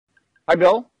Hi,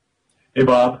 Bill. Hey,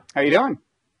 Bob. How you doing?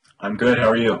 I'm good. How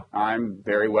are you? I'm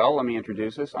very well. Let me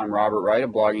introduce us. I'm Robert Wright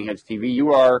of Blogging Heads TV.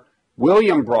 You are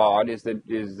William Broad is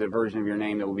the version of your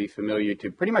name that will be familiar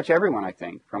to pretty much everyone, I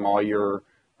think, from all your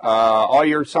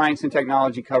science and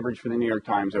technology coverage for the New York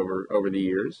Times over the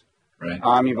years. Right.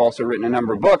 You've also written a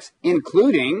number of books,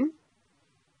 including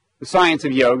The Science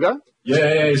of Yoga.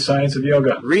 Yay, Science of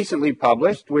Yoga. Recently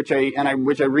published, which I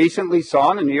recently saw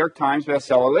on the New York Times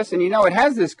bestseller list. And it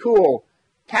has this cool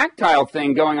tactile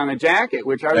thing going on the jacket,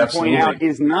 which I would point out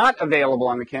is not available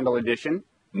on the Kindle edition.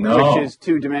 No. Which is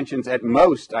 2 dimensions at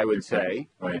most, I would say.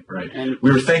 Right. And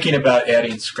we were thinking about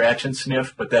adding scratch and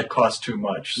sniff, but that costs too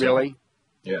much. So. Really?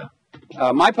 Yeah.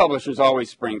 My publishers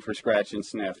always spring for scratch and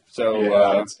sniff. So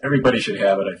yeah, everybody should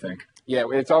have it, I think. Yeah,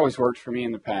 it's always worked for me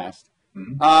in the past.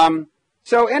 Mm-hmm.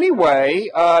 So anyway,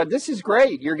 this is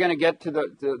great. You're going to get to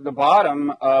the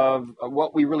bottom of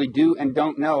what we really do and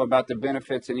don't know about the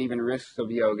benefits and even risks of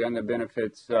yoga. And the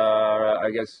benefits, I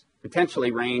guess,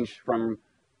 potentially range from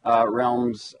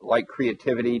realms like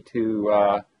creativity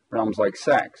to realms like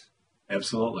sex.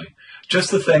 Absolutely. Just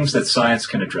the things that science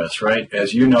can address, right?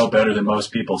 As you know better than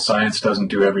most people, science doesn't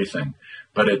do everything.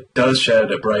 But it does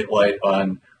shed a bright light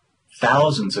on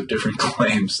thousands of different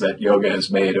claims that yoga has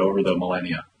made over the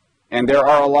millennia. And there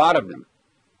are a lot of them.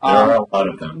 There are a lot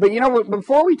of them. But,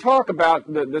 before we talk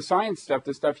about the science stuff,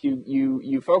 the stuff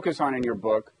you focus on in your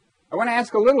book, I want to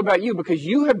ask a little about you, because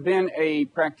you have been a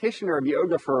practitioner of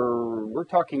yoga for, we're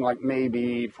talking like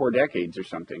maybe 4 decades or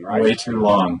something, right? Way too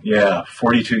long. Yeah,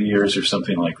 42 years or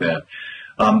something like that.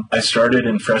 I started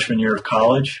in freshman year of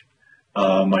college.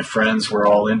 My friends were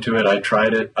all into it. I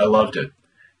tried it. I loved it.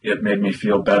 It made me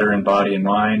feel better in body and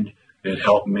mind. It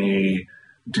helped me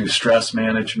do stress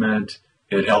management.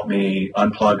 It helped me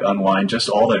unplug, unwind, just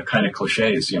all the kind of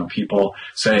cliches. People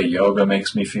say yoga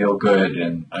makes me feel good,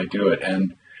 and I do it.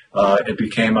 And it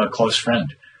became a close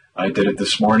friend. I did it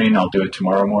this morning. I'll do it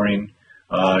tomorrow morning.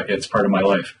 It's part of my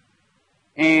life.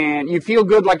 And you feel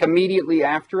good like immediately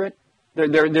after it?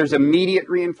 There's immediate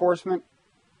reinforcement?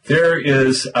 There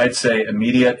is, I'd say,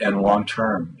 immediate and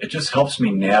long-term. It just helps me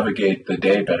navigate the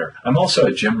day better. I'm also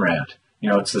a gym rat.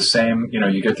 It's the same,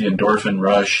 you get the endorphin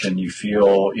rush and you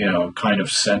feel, kind of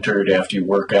centered after you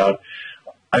work out.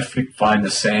 I find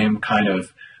the same kind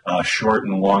of short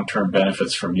and long-term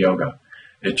benefits from yoga.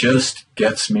 It just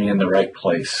gets me in the right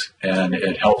place, and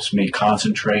it helps me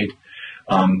concentrate.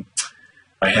 I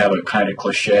have a kind of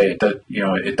cliche that,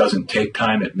 it doesn't take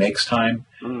time, it makes time.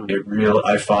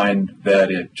 I find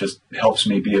that it just helps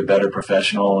me be a better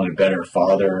professional and a better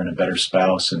father and a better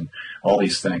spouse and all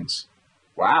these things.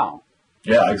 Wow.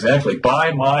 Yeah, exactly.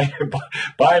 Buy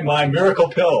my miracle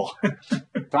pill.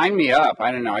 Sign me up.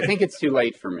 I don't know. I think it's too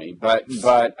late for me, but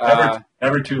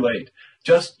never too late.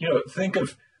 Just think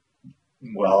of.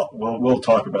 Well, we'll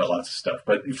talk about lots of stuff,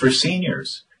 but for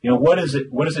seniors, what does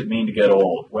it mean to get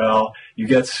old? Well, you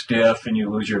get stiff and you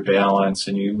lose your balance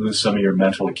and you lose some of your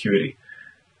mental acuity.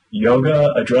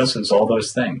 Yoga addresses all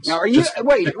those things. Now, wait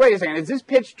a second. Is this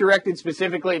pitch directed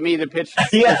specifically at me, the pitch to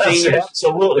yes, seniors?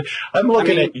 Absolutely. I'm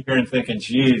looking at you here and thinking,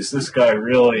 geez, this guy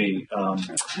really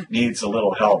needs a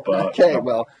little help. Okay,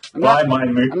 well, buy my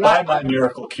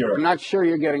miracle cure. I'm not sure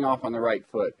you're getting off on the right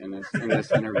foot in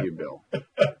this interview, Bill.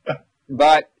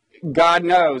 But God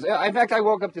knows. In fact, I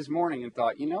woke up this morning and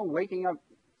thought,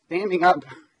 standing up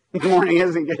in the morning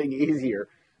isn't getting easier.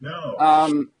 No.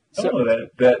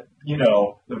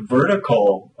 The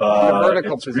vertical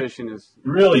position is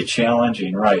really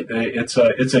challenging, right? It's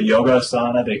a yoga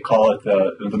asana. They call it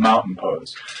the mountain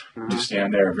pose. You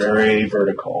stand there very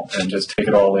vertical and just take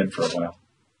it all in for a while.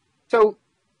 So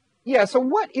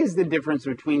what is the difference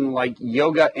between like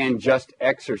yoga and just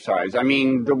exercise? I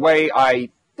mean, the way I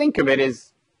think of it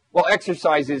is, well,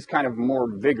 exercise is kind of more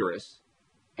vigorous,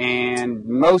 and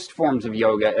most forms of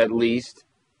yoga, at least,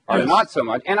 are not so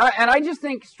much. And I just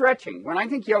think stretching. When I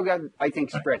think yoga, I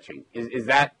think stretching. Is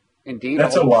that indeed?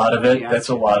 That's a lot of it. That's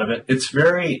a lot of it. It's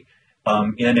very,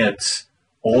 in its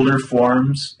older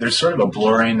forms, there's sort of a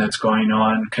blurring that's going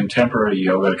on. Contemporary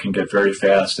yoga can get very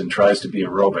fast and tries to be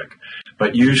aerobic.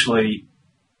 But usually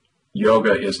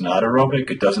yoga is not aerobic.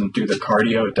 It doesn't do the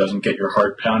cardio. It doesn't get your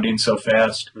heart pounding so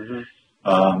fast.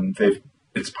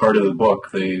 It's part of the book.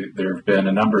 There have been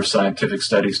a number of scientific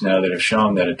studies now that have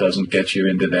shown that it doesn't get you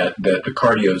into the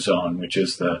cardio zone, which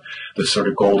is the sort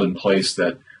of golden place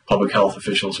that public health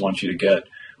officials want you to get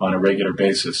on a regular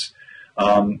basis.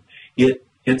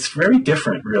 It's very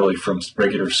different, really, from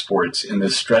regular sports in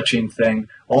this stretching thing.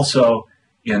 Also,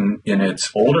 in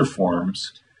its older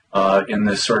forms, in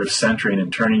this sort of centering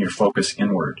and turning your focus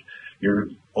inward.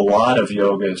 a lot of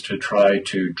yoga is to try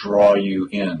to draw you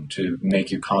in, to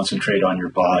make you concentrate on your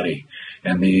body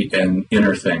and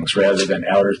inner things rather than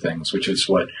outer things, which is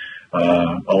what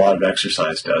a lot of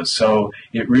exercise does. So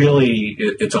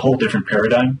it's a whole different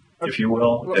paradigm, if you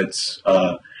will. It's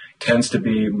tends to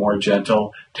be more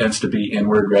gentle, tends to be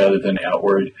inward rather than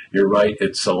outward. You're right.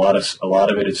 It's a lot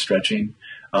of it is stretching.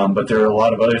 But there are a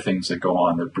lot of other things that go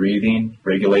on. The breathing,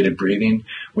 regulated breathing,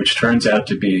 which turns out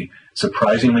to be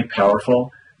surprisingly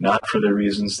powerful, not for the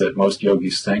reasons that most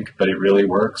yogis think, but it really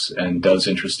works and does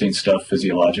interesting stuff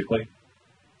physiologically.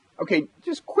 Okay,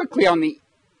 just quickly on the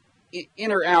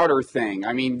inner-outer thing.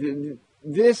 I mean,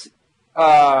 this,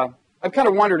 I've kind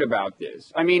of wondered about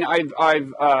this. I mean,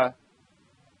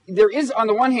 there is, on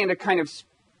the one hand, a kind of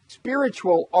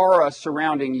spiritual aura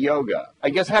surrounding yoga, I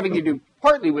guess having to do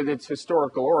partly with its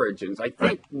historical origins. I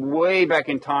think way back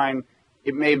in time,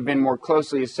 it may have been more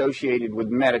closely associated with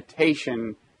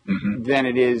meditation than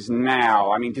it is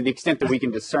now. I mean, to the extent that we can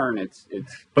discern, it's.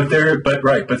 But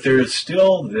there is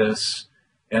still this,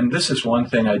 and this is one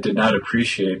thing I did not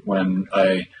appreciate when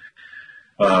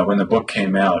the book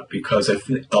came out, because I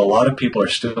think a lot of people are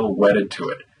still wedded to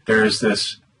it. There is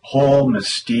this whole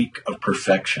mystique of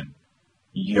perfection.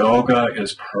 Yoga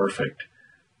is perfect.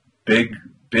 Big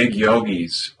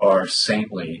yogis are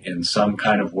saintly in some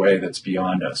kind of way that's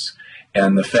beyond us.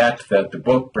 And the fact that the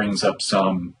book brings up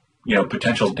some,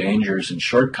 potential dangers and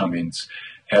shortcomings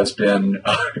has been,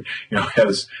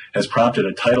 has prompted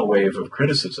a tidal wave of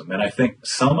criticism. And I think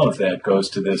some of that goes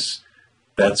to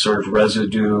that sort of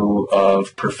residue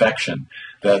of perfection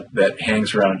that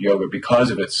hangs around yoga because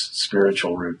of its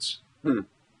spiritual roots.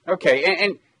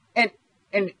 Okay, and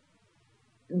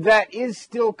that is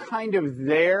still kind of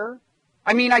there.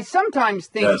 I mean, I sometimes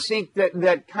think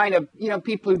that kind of,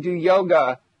 people who do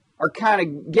yoga are kind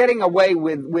of getting away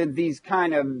with these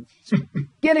kind of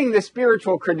getting the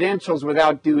spiritual credentials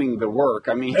without doing the work.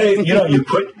 I mean, hey,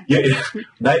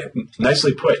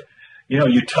 nicely put.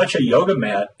 You touch a yoga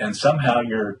mat and somehow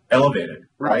you're elevated.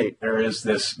 Right. There is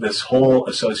this whole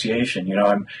association.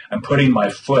 I'm putting my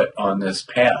foot on this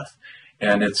path,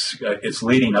 and it's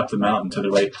leading up the mountain to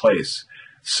the right place.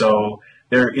 So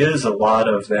there is a lot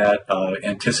of that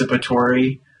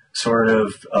anticipatory sort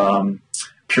of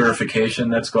purification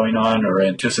that's going on, or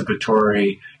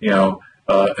anticipatory,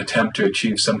 attempt to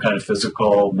achieve some kind of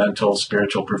physical, mental,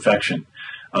 spiritual perfection.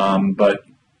 But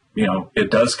it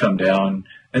does come down,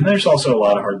 and there's also a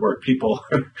lot of hard work. People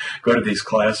go to these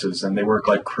classes and they work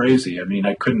like crazy. I mean,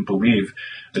 I couldn't believe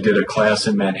I did a class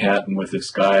in Manhattan with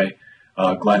this guy,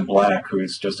 Glenn Black, who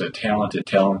is just a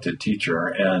talented teacher,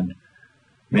 and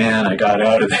man, I got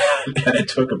out of that, and it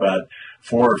took about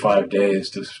 4 or 5 days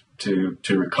to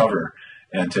recover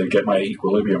and to get my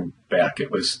equilibrium back.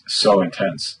 It was so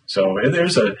intense. So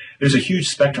there's a huge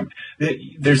spectrum.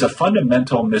 There's a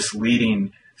fundamental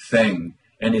misleading thing,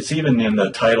 and it's even in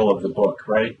the title of the book,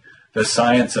 right? The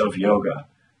science of yoga.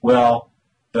 Well,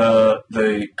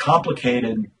 the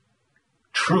complicated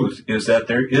truth is that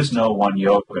there is no one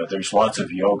yoga. There's lots of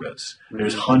yogas.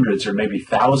 There's hundreds or maybe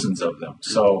thousands of them.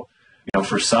 So,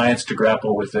 for science to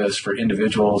grapple with this, for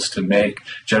individuals to make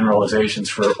generalizations,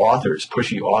 for authors,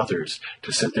 pushy authors,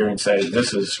 to sit there and say,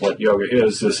 this is what yoga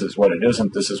is, this is what it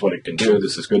isn't, this is what it can do,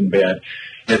 this is good and bad.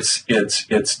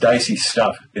 It's dicey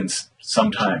stuff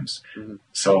sometimes.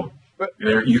 So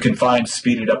you can find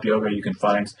speeded up yoga, you can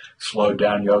find slowed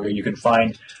down yoga, you can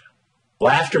find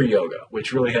laughter yoga,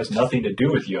 which really has nothing to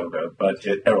do with yoga, but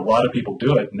a lot of people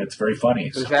do it, and it's very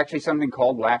funny. There's actually something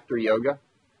called laughter yoga?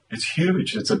 It's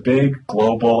huge. It's a big,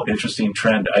 global, interesting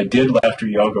trend. I did laughter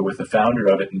yoga with the founder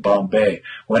of it in Bombay.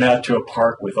 Went out to a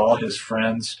park with all his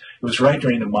friends. It was right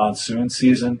during the monsoon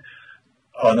season.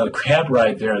 On the cab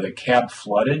ride there, the cab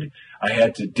flooded. I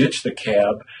had to ditch the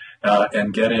cab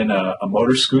and get in a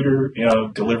motor scooter,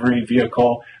 delivery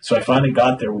vehicle. So I finally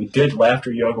got there. We did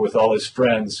laughter yoga with all his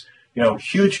friends.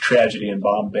 Huge tragedy in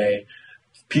Bombay.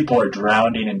 People are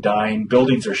drowning and dying.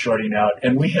 Buildings are shorting out.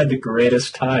 And we had the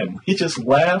greatest time. We just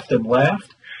laughed and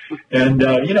laughed. And,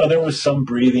 there was some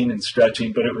breathing and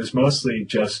stretching, but it was mostly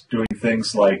just doing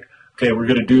things like, okay, we're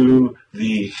going to do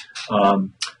the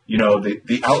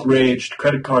outraged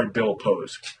credit card bill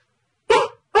pose.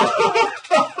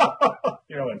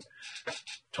 And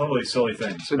totally silly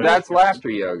things. So that's laughter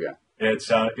yoga. It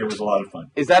was a lot of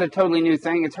fun. Is that a totally new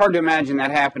thing? It's hard to imagine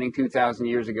that happening 2,000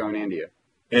 years ago in India.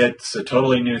 It's a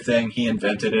totally new thing. He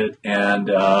invented it, and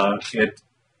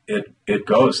it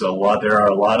goes a lot. There are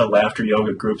a lot of laughter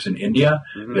yoga groups in India.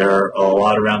 There are a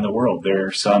lot around the world. There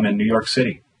are some in New York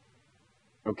City.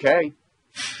 Okay.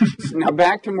 Now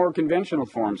back to more conventional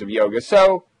forms of yoga.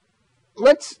 So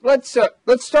let's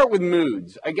start with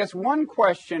moods. I guess one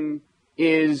question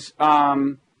is,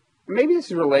 maybe this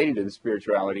is related to the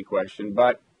spirituality question,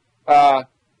 but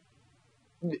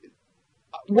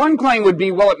one claim would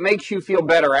be, well, it makes you feel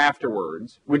better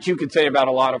afterwards, which you could say about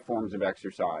a lot of forms of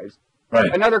exercise.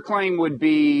 Right. Another claim would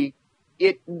be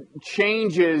it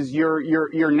changes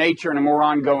your nature in a more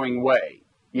ongoing way.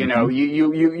 You know,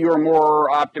 you're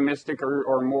more optimistic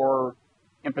or more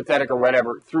empathetic or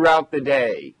whatever throughout the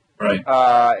day. Right.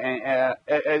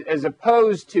 As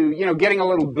opposed to, getting a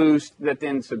little boost that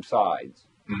then subsides.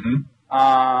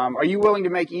 Are you willing to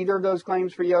make either of those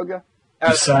claims for yoga?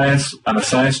 I'm a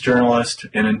science journalist,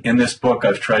 and in this book,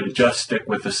 I've tried to just stick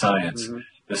with the science.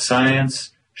 The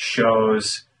science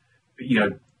shows,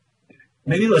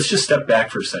 maybe let's just step back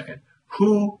for a second.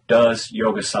 Who does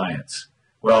yoga science?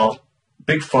 Well,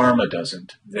 Big Pharma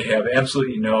doesn't. They have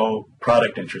absolutely no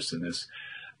product interest in this.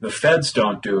 The feds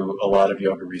don't do a lot of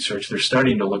yoga research. They're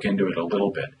starting to look into it a little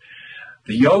bit.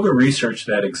 The yoga research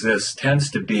that exists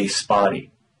tends to be spotty,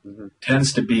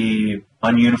 tends to be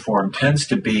ununiform, tends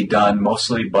to be done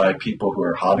mostly by people who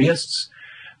are hobbyists.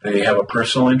 They have a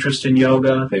personal interest in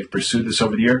yoga. They've pursued this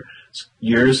over the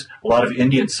years. A lot of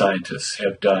Indian scientists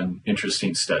have done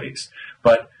interesting studies.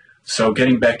 But so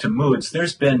getting back to moods,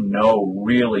 there's been no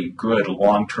really good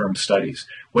long-term studies.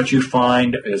 What you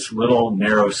find is little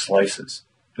narrow slices.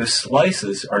 The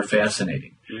slices are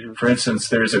fascinating. For instance,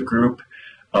 there's a group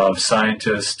of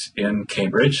scientists in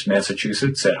Cambridge,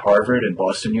 Massachusetts, at Harvard and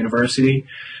Boston University.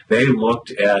 They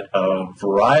looked at a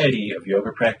variety of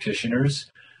yoga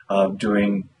practitioners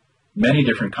doing many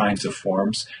different kinds of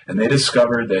forms, and they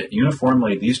discovered that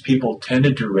uniformly these people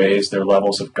tended to raise their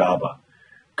levels of GABA.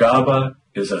 GABA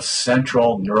is a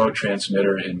central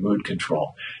neurotransmitter in mood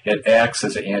control. It acts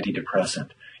as an antidepressant.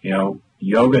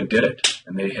 Yoga did it,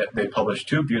 and they published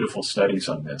 2 beautiful studies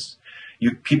on this.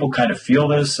 People kind of feel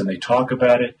this, and they talk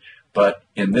about it, but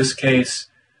in this case,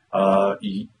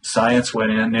 science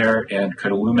went in there and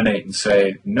could illuminate and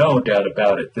say, no doubt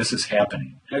about it, this is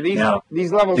happening. Now,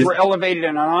 these levels were elevated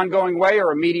in an ongoing way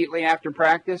or immediately after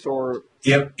practice? Or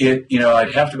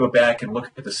I'd have to go back and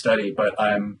look at the study, but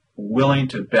I'm willing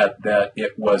to bet that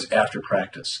it was after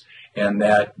practice and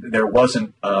that there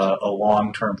wasn't a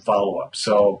long-term follow-up.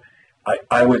 So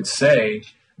I would say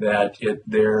that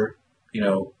there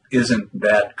isn't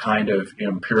that kind of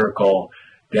empirical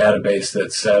database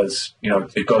that says,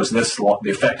 it goes this long, the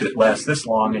effect it lasts this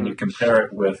long, and you compare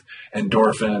it with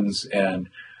endorphins and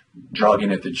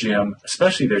jogging at the gym.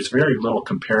 Especially, there's very little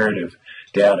comparative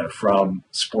data from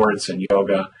sports and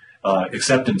yoga,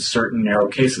 except in certain narrow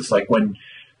cases, like when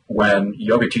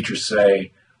yoga teachers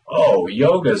say, oh,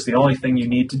 yoga is the only thing you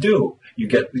need to do. You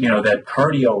get, that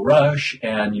cardio rush,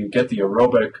 and you get the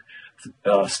aerobic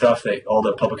stuff that all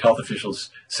the public health officials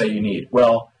say you need.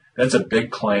 Well, that's a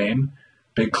big claim.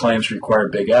 Big claims require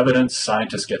big evidence.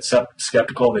 Scientists get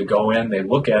skeptical. They go in, they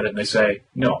look at it, and they say,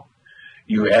 no,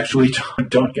 you actually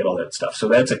don't get all that stuff. So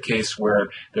that's a case where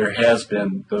there has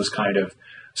been those kind of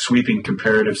sweeping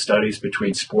comparative studies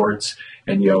between sports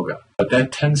and yoga. But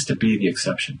that tends to be the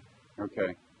exception.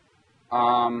 Okay.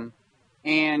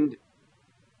 And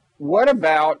what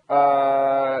about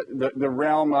the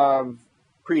realm of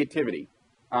creativity?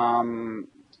 I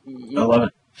love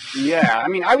it. Yeah,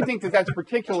 I would think that that's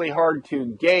particularly hard to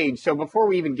gauge. So before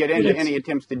we even get into any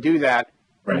attempts to do that,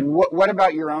 right. What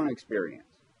about your own experience?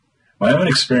 My own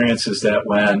experience is that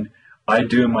when I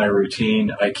do my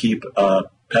routine, I keep a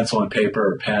pencil and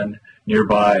paper or pen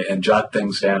nearby and jot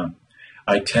things down.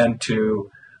 I tend to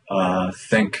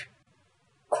think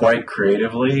quite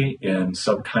creatively in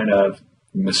some kind of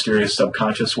mysterious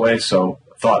subconscious way, so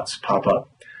thoughts pop up.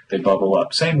 They bubble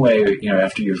up. Same way,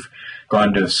 after you've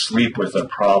gone to sleep with a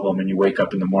problem and you wake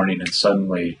up in the morning and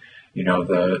suddenly,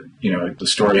 the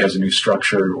story has a new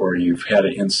structure, or you've had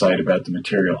an insight about the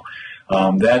material.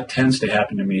 That tends to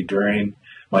happen to me during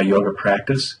my yoga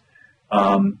practice.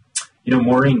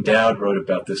 Maureen Dowd wrote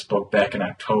about this book back in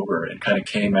October and kind of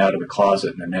came out of the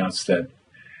closet and announced that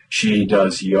she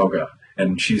does yoga,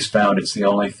 and she's found it's the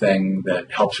only thing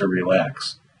that helps her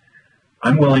relax.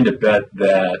 I'm willing to bet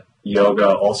that yoga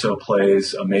also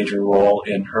plays a major role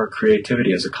in her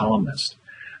creativity as a columnist.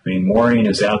 Maureen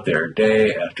is out there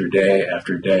day after day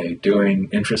after day doing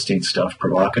interesting stuff,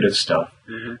 provocative stuff,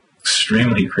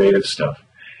 extremely creative stuff.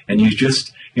 And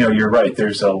you're right,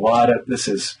 there's a lot of,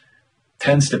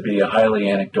 tends to be a highly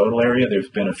anecdotal area. There's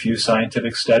been a few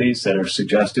scientific studies that are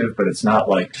suggestive, but it's not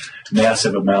like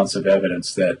massive amounts of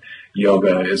evidence that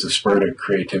yoga is a spur to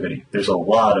creativity. There's a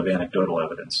lot of anecdotal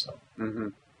evidence.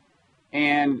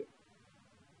 And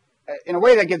in a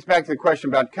way that gets back to the question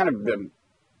about kind of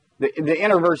the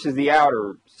inner versus the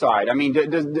outer side. I mean,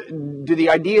 do the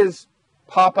ideas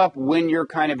pop up when you're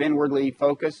kind of inwardly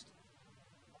focused?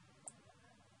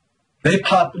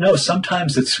 No,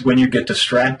 sometimes it's when you get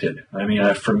distracted. I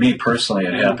mean, for me personally,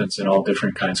 it happens in all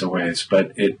different kinds of ways,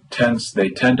 but they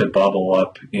tend to bubble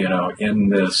up, in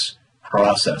this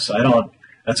process.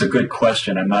 That's a good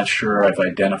question. I'm not sure I've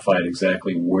identified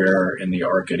exactly where in the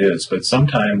arc it is, but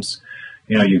sometimes,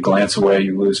 you glance away,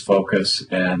 you lose focus,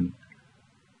 and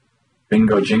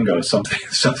bingo jingo,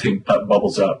 something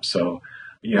bubbles up. So,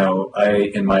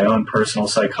 in my own personal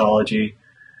psychology,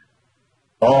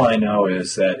 all I know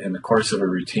is that in the course of a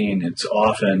routine, it's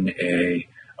often a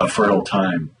fertile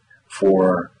time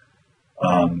for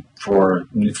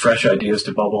fresh ideas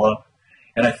to bubble up.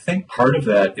 And I think part of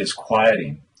that is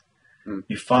quieting.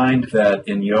 You find that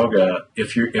in yoga,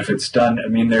 if it's done, I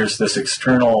mean, there's this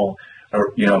external,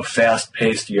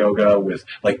 fast-paced yoga with,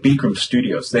 like Bikram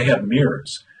studios, they have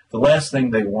mirrors. The last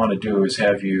thing they want to do is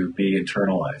have you be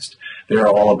internalized. They're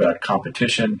all about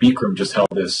competition. Bikram just held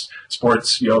this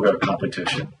sports yoga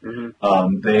competition.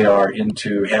 They are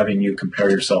into having you compare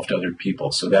yourself to other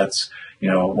people. So that's,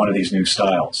 one of these new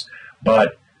styles.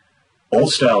 But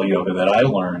old style yoga that I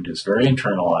learned is very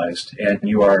internalized, and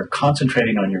you are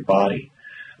concentrating on your body.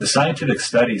 The scientific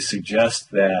studies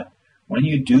suggest that when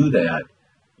you do that,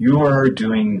 you are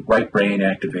doing right brain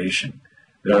activation.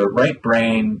 The right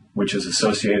brain, which is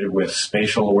associated with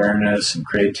spatial awareness and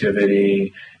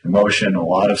creativity, emotion, a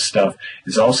lot of stuff,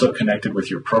 is also connected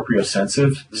with your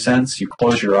proprioceptive sense. You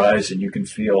close your eyes and you can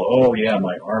feel, oh yeah,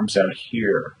 my arm's out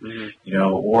here,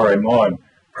 or I'm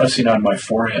pressing on my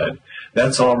forehead.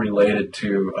 That's all related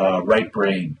to right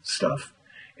brain stuff.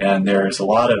 And there's a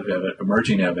lot of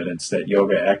emerging evidence that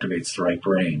yoga activates the right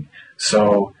brain.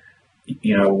 So,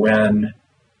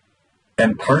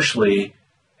 and partially,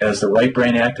 as the right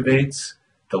brain activates,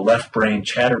 the left brain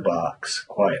chatterbox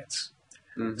quiets.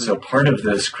 So part of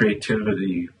this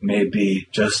creativity may be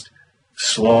just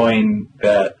slowing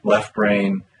that left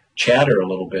brain chatter a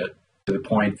little bit to the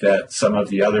point that some of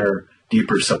the other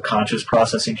deeper subconscious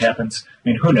processing happens. I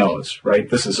mean, who knows, right?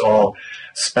 This is all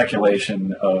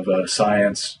speculation of a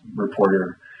science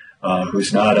reporter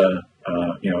who's not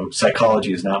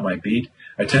psychology is not my beat.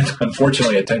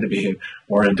 Unfortunately, I tend to be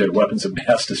more into weapons of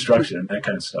mass destruction and that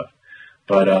kind of stuff.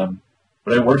 But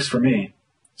it works for me.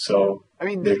 So, I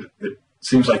mean, it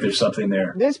seems like there's something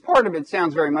there. This part of it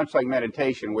sounds very much like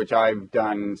meditation, which I've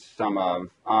done some of.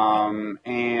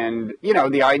 And,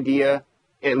 the idea,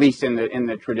 at least in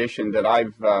the tradition that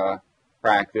I've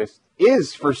practiced,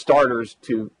 is for starters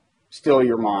to still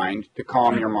your mind, to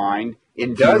calm your mind.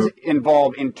 It does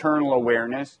involve internal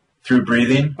awareness. Through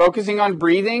breathing? Focusing on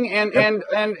breathing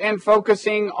and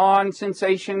focusing on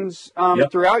sensations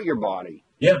throughout your body.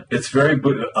 Yeah, it's very,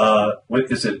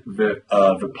 what is it,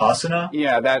 Vipassana?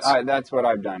 Yeah, that's what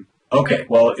I've done. Okay,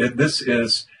 well, this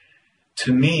is,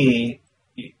 to me,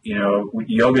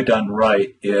 yoga done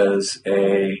right is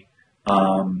a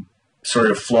sort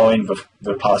of flowing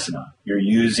Vipassana. You're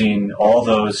using all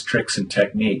those tricks and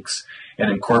techniques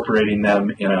and incorporating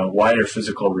them in a wider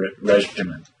physical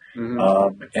regimen.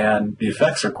 And the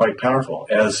effects are quite powerful,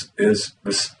 as is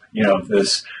this,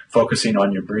 this focusing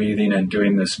on your breathing and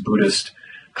doing this Buddhist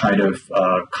kind of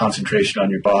concentration on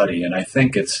your body. And I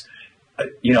think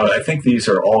I think these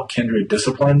are all kindred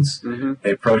disciplines.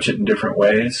 They approach it in different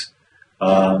ways,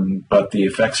 but the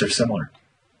effects are similar.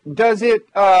 Does it?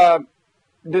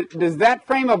 Does that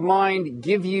frame of mind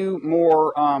give you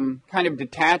more kind of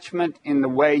detachment in the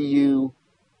way you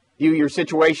view your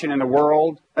situation in the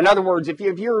world? In other words, if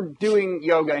you're doing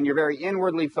yoga and you're very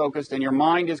inwardly focused and your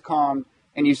mind is calm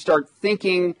and you start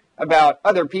thinking about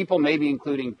other people, maybe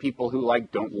including people who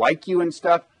don't like you and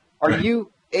stuff, are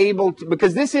you able to,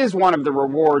 because this is one of the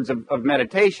rewards of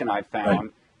meditation I've found,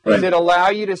 does it allow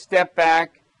you to step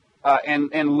back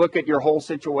and look at your whole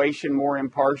situation more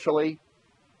impartially?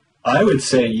 I would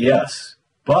say yes,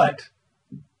 but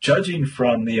judging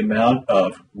from the amount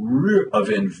of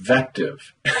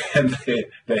invective and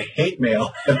the hate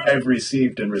mail that I've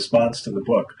received in response to the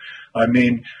book, I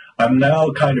mean, I'm now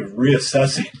kind of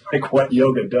reassessing what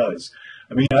yoga does.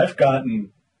 I mean, I've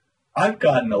gotten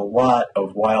a lot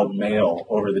of wild mail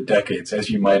over the decades, as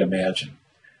you might imagine,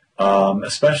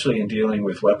 especially in dealing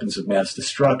with weapons of mass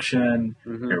destruction,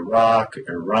 Iraq,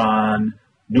 Iran,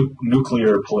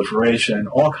 nuclear proliferation,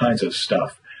 all kinds of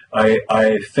stuff.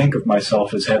 I think of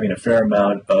myself as having a fair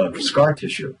amount of scar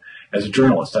tissue. As a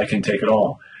journalist, I can take it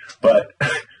all. But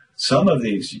some of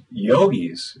these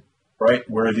yogis, right,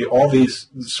 where all these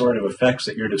sort of effects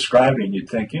that you're describing, you'd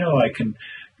think, I can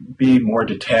be more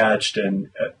detached, and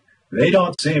they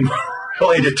don't seem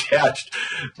really detached.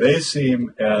 They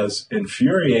seem as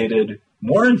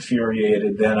more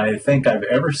infuriated than I think I've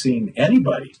ever seen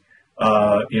anybody,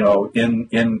 in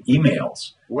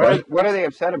emails. What are they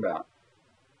upset about?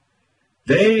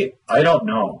 I don't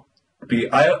know.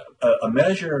 A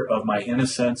measure of my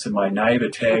innocence and my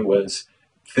naivete was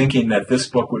thinking that this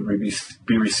book would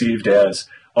be received as,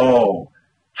 oh,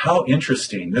 how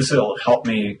interesting. This will help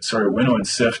me sort of winnow and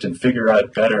sift and figure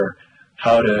out better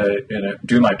how to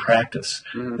do my practice.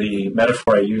 Mm-hmm. The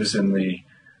metaphor I use in the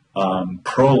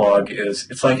prologue is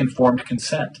it's like informed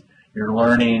consent. You're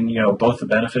learning, both the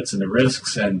benefits and the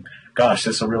risks, and gosh,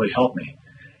 this will really help me.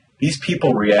 These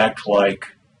people react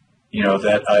like,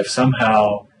 that I've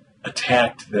somehow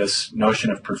attacked this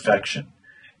notion of perfection.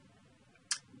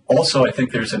 Also, I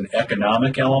think there's an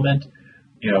economic element.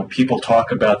 People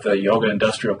talk about the yoga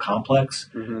industrial complex.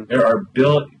 Mm-hmm. There are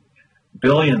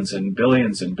billions and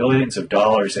billions and billions of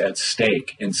dollars at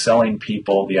stake in selling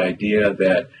people the idea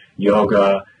that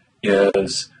yoga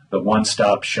is the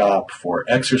one-stop shop for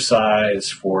exercise,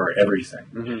 for everything.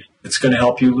 Mm-hmm. It's going to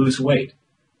help you lose weight.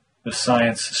 The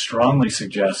science strongly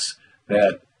suggests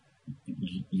that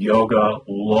yoga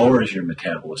lowers your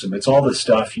metabolism. It's all the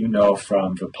stuff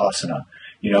from Vipassana.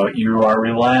 You are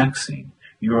relaxing.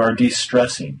 You are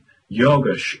de-stressing.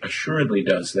 Yoga assuredly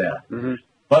does that. Mm-hmm.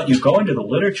 But you go into the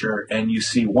literature and you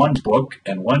see one book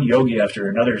and one yogi after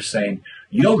another saying,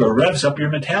 yoga revs up your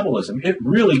metabolism. It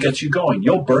really gets you going.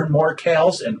 You'll burn more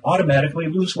calories and automatically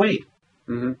lose weight.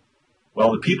 Mm-hmm.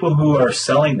 Well, the people who are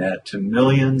selling that to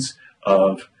millions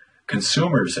of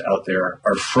consumers out there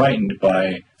are frightened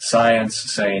by science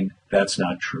saying that's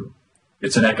not true.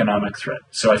 It's an economic threat.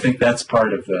 So I think that's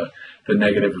part of the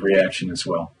negative reaction as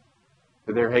well.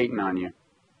 But they're hating on you.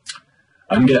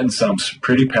 I'm getting some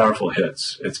pretty powerful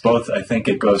hits. It's both, I think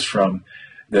it goes from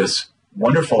this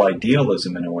wonderful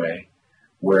idealism in a way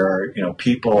where,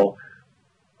 people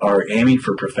are aiming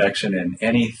for perfection, and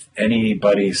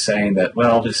anybody saying that,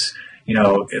 well, this,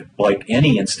 like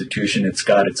any institution, it's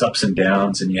got its ups and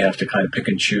downs and you have to kind of pick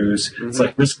and choose. Mm-hmm. It's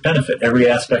like risk benefit, every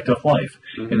aspect of life,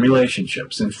 mm-hmm. in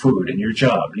relationships, in food, in your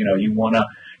job.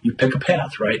 You pick a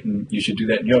path, right? And you should do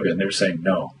that in yoga. And they're saying,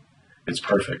 no, it's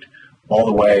perfect. All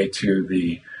the way to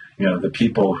the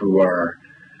people who are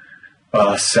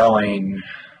selling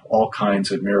all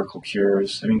kinds of miracle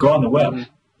cures. I mean, go on the web. Mm-hmm.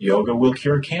 Yoga will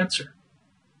cure cancer.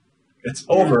 It's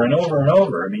over and over and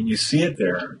over. I mean, you see it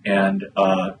there. And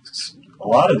a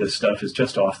lot of this stuff is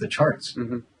just off the charts.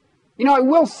 Mm-hmm. I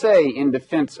will say in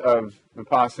defense of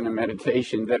Vipassana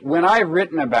meditation that when I've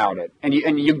written about it, and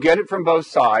you get it from both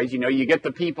sides, you get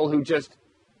the people who just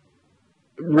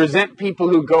resent people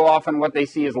who go off on what they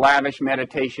see as lavish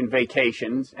meditation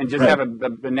vacations and just have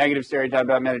a negative stereotype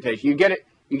about meditation. You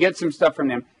get some stuff from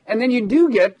them. And then you do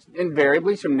get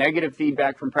invariably some negative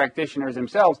feedback from practitioners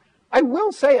themselves. I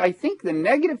will say, I think the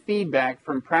negative feedback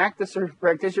from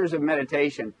practitioners of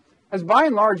meditation has by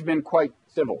and large been quite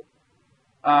civil.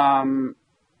 I'm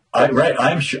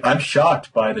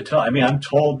shocked by the time. I mean, I'm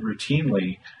told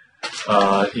routinely,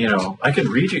 I can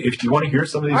read you if you want to hear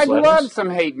some of these letters. I'd love some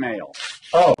hate mail.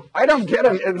 Oh, I don't get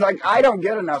them. It's like I don't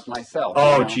get enough myself.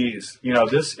 Oh, geez.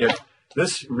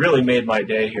 This really made my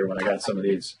day here when I got some of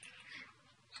these.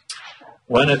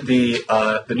 One of the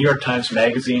New York Times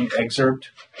Magazine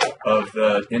excerpt of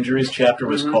the injuries chapter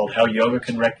was mm-hmm. called "How Yoga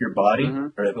Can Wreck Your Body,"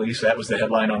 mm-hmm. or at least that was the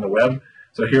headline on the web.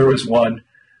 So here was one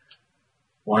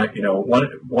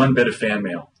bit of fan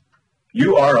mail.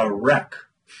 You are a wreck.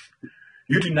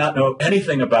 You do not know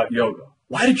anything about yoga.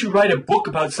 Why did you write a book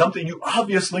about something you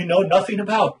obviously know nothing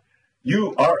about?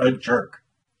 You are a jerk.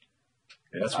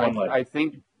 Yeah, that's one letter. I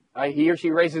think he or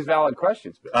she raises valid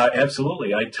questions.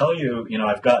 Absolutely. I tell you,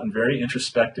 I've gotten very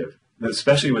introspective,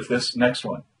 especially with this next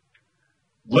one.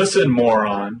 Listen,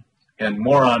 moron, and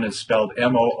moron is spelled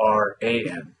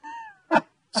M-O-R-A-N.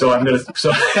 So I'm gonna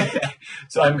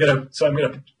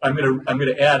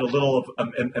add a little of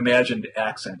an imagined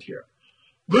accent here.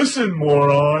 Listen,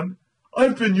 moron.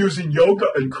 I've been using yoga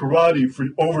and karate for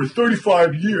over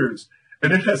 35 years,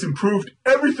 and it has improved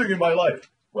everything in my life.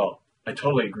 Well, I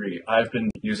totally agree. I've been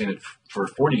using it for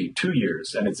 42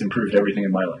 years, and it's improved everything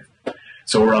in my life.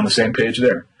 So we're on the same page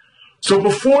there. So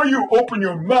before you open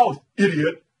your mouth,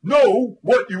 idiot, know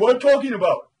what you are talking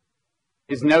about.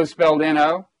 Is no spelled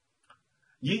N-O?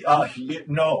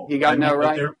 No. You got no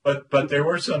right? But there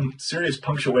were some serious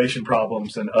punctuation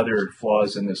problems and other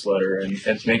flaws in this letter, and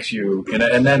it makes you...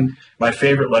 And then my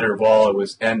favorite letter of all, it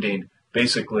was ending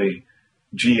basically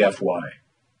GFY.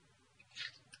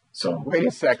 So wait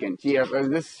a second.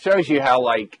 This shows you how,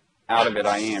 out of it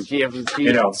I am.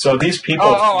 So these people...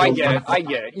 Oh, I get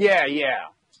it. Yeah.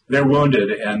 They're wounded,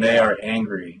 and they are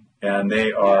angry. And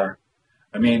they are,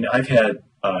 I mean, I've had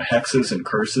hexes and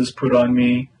curses put on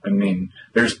me. I mean,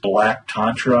 there's black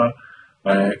Tantra,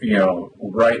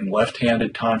 right and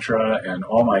left-handed Tantra, and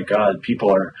oh my God,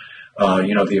 people are,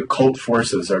 the occult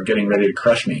forces are getting ready to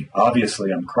crush me.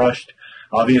 Obviously, I'm crushed.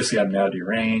 Obviously, I'm now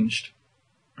deranged.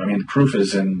 I mean, the proof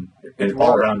is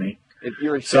all around me. If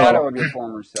you're a shadow of your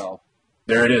former self.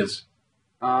 There it is.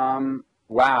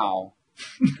 Wow.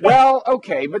 Well,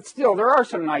 okay, but still, there are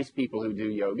some nice people who do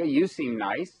yoga. You seem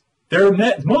nice.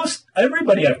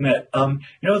 Everybody I've met. I'm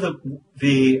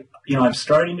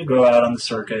starting to go out on the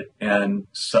circuit and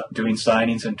doing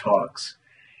signings and talks,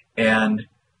 and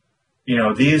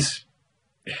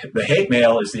the hate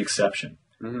mail is the exception.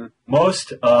 Mm-hmm.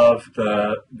 Most of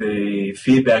the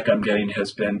feedback I'm getting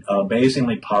has been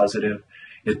amazingly positive.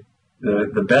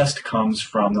 The best comes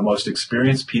from the most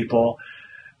experienced people,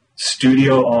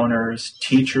 studio owners,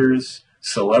 teachers,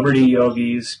 celebrity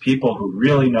yogis, people who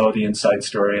really know the inside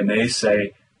story, and they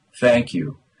say, thank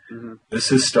you. Mm-hmm.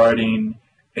 This is starting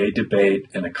a debate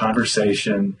and a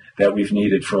conversation that we've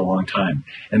needed for a long time.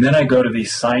 And then I go to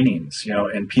these signings,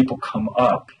 and people come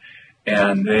up,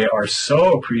 and they are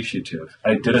so appreciative.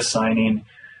 I did a signing,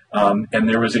 and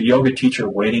there was a yoga teacher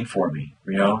waiting for me.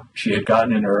 She had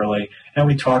gotten in early, and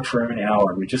we talked for an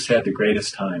hour. We just had the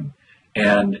greatest time.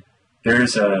 And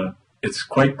it's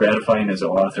quite gratifying as an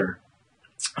author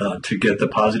to get the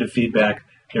positive feedback.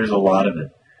 There's a lot of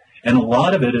it. And a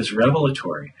lot of it is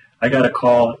revelatory. I got a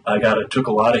call. Took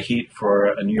a lot of heat for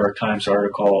a New York Times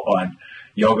article on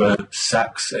yoga,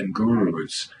 sex, and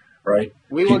gurus, right?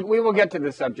 We will get to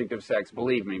the subject of sex,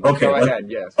 believe me. But go ahead,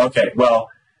 yes. Okay, well,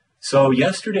 so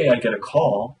yesterday I get a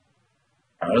call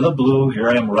out of the blue. Here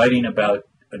I am writing about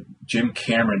Jim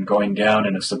Cameron going down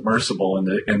in a submersible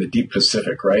in the deep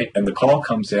Pacific, right? And the call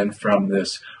comes in from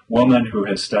this woman who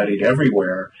has studied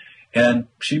everywhere, and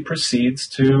she proceeds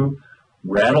to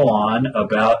rattle on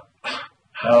about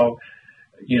how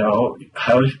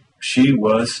she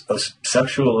was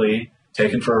sexually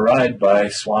taken for a ride by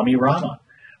Swami Rama,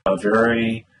 a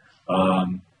very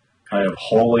kind of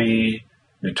holy,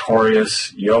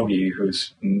 notorious yogi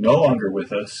who's no longer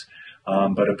with us,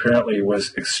 but apparently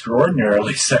was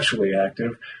extraordinarily sexually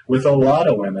active with a lot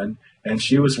of women, and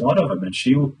she was one of them. And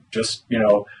she just,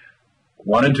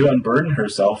 wanted to unburden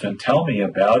herself and tell me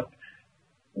about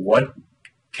what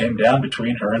came down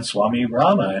between her and Swami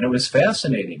Rama, and it was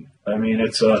fascinating. I mean,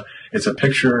 it's a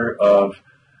picture of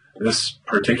this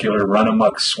particular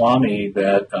run-amok Swami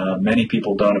that many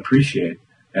people don't appreciate.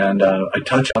 And I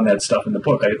touch on that stuff in the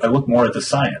book. I look more at the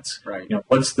science. Right.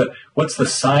 What's the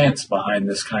science behind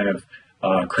this kind of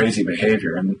crazy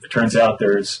behavior? And it turns out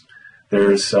there's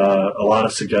a lot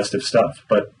of suggestive stuff.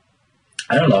 But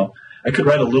I don't know. I could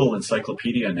write a little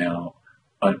encyclopedia now,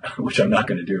 which I'm not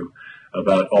going to do,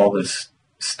 about all this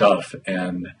stuff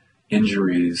and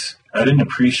injuries. I didn't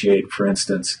appreciate, for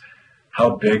instance,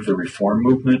 how big the reform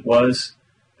movement was.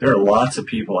 There are lots of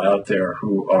people out there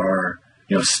who are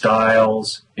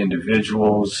styles,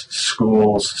 individuals,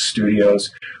 schools, studios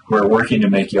who are working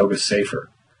to make yoga safer.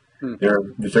 They're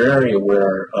very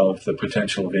aware of the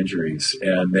potential of injuries,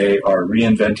 and they are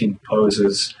reinventing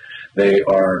poses. They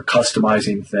are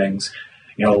customizing things.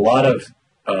 A lot of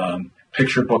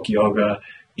picture book yoga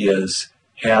is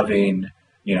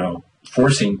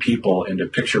forcing people into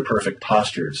picture-perfect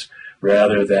postures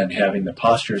rather than having the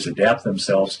postures adapt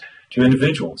themselves to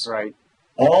individuals, right?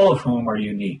 All of whom are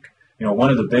unique.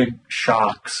 One of the big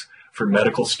shocks for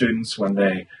medical students when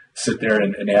they sit there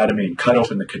in anatomy and cut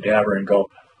open the cadaver and go,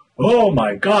 oh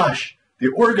my gosh, the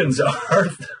organs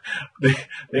aren't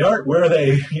where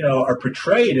they are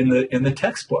portrayed in the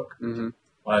textbook. Mm-hmm.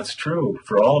 Well, that's true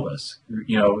for all of us.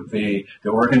 The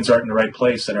organs aren't in the right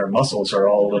place, and our muscles are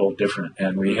all a little different,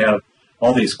 and we have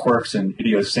all these quirks and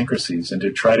idiosyncrasies, and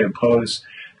to try to impose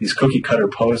these cookie cutter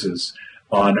poses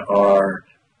on our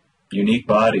unique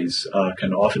bodies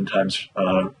can oftentimes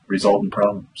result in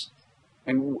problems.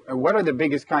 And what are the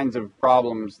biggest kinds of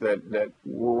problems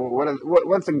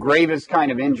what's the gravest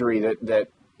kind of injury that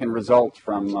can result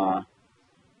from an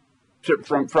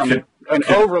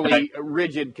overly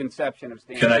rigid conception of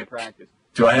standard practice?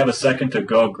 Do I have a second to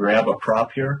go grab a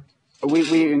prop here?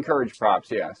 We encourage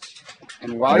props, yes.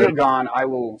 And while you're gone, I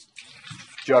will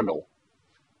juggle.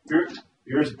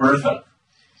 Here's Bertha.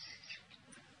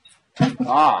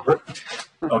 Ah.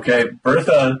 Okay,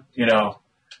 Bertha,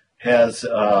 has,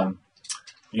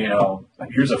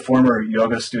 here's a former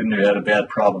yoga student who had a bad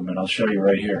problem, and I'll show you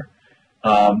right here.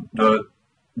 I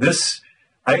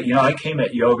came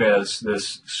at yoga as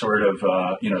this sort of,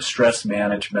 stress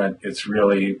management. It's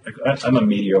really, I'm a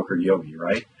mediocre yogi,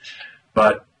 right?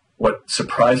 But what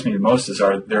surprised me the most is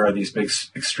there are these big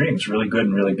extremes, really good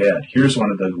and really bad. Here's one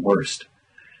of the worst.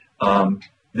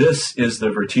 This is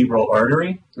the vertebral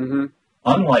artery. Mm-hmm.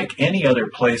 Unlike any other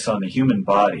place on the human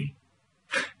body,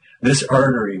 this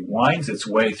artery winds its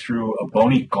way through a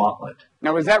bony gauntlet.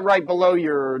 Now, is that right below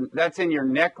that's in your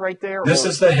neck right there? This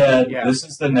is the head. Yeah. This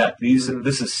is the neck. This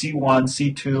is C1,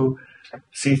 C2,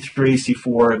 C3,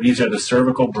 C4. These are the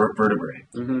cervical vertebrae.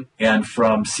 Mm-hmm. And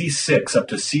from C6 up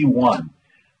to C1,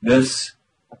 this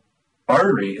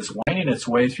artery is winding its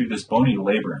way through this bony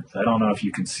labyrinth. I don't know if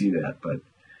you can see that, but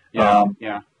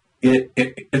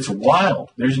it's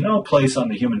wild. There's no place on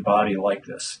the human body like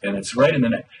this, and it's right in the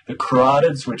neck. The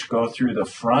carotids, which go through the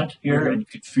front here, and you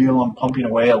can feel them pumping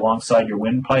away alongside your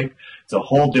windpipe, it's a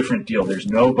whole different deal. There's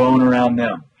no bone around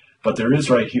them, but there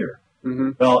is right here.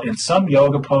 Mm-hmm. Well, in some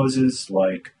yoga poses,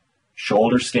 like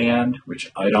shoulder stand,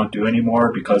 which I don't do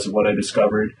anymore because of what I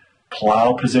discovered,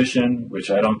 plow position, which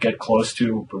I don't get close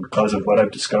to because of what I've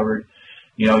discovered,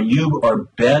 you are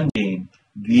bending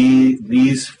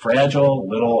these fragile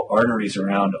little arteries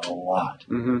around a lot.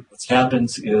 Mm-hmm. What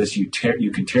happens is you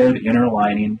can tear the inner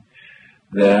lining,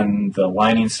 then the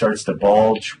lining starts to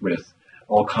bulge with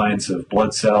all kinds of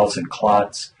blood cells and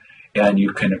clots, and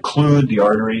you can occlude the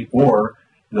artery, or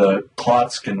the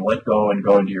clots can let go and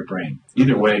go into your brain.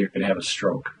 Either way, you're going to have a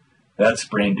stroke. That's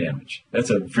brain damage. That's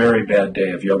a very bad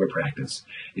day of yoga practice.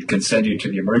 It can send you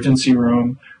to the emergency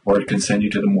room, or it can send you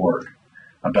to the morgue.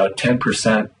 About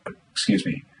 10%,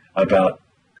 about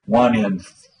a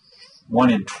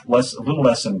little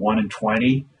less than 1 in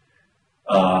 20,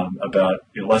 a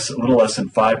little less than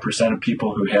 5% of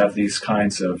people who have these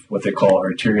kinds of what they call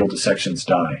arterial dissections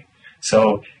die.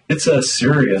 So it's a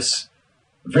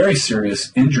very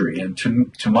serious injury, and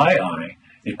to my eye,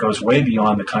 it goes way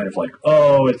beyond the kind of like,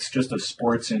 oh, it's just a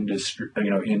sports industry,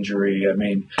 injury. I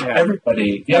mean,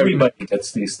 everybody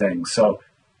gets these things. So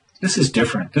this is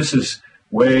different. This is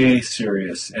way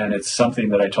serious, and it's something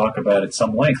that I talk about at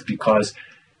some length because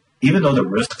even though the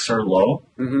risks are low,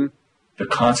 mm-hmm. the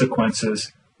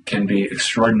consequences can be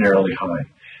extraordinarily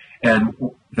high. And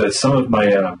some of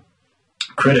my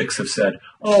critics have said,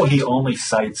 oh, he only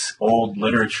cites old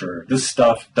literature. This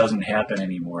stuff doesn't happen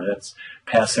anymore. That's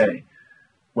passé.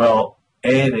 Well,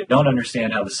 A, they don't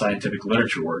understand how the scientific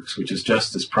literature works, which is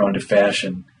just as prone to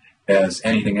fashion as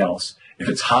anything else. If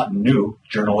it's hot and new,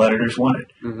 journal editors want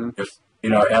it. Mm-hmm. If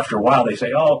after a while they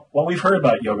say, oh, well, we've heard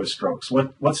about yoga strokes.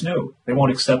 What's new? They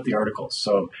won't accept the articles.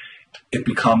 So it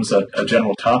becomes a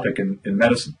general topic in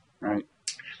medicine. Right.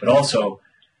 But also,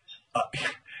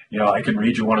 I can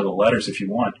read you one of the letters if you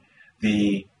want.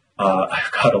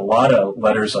 I've got a lot of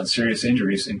letters on serious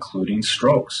injuries, including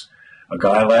strokes. A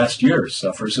guy last year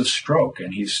suffers a stroke,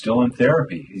 and he's still in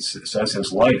therapy. He says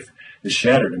his life is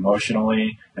shattered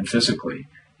emotionally and physically.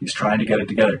 He's trying to get it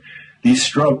together. These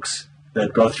strokes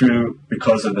that go through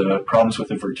because of the problems with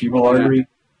the vertebral artery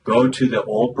go to the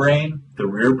old brain, the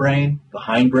rear brain, the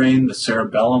hindbrain, the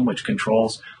cerebellum, which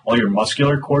controls all your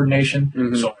muscular coordination.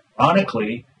 Mm-hmm. So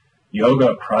ironically,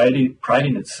 yoga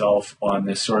priding itself on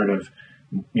this sort of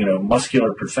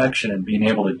muscular perfection and being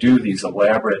able to do these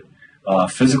elaborate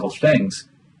physical things,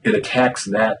 it attacks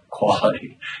that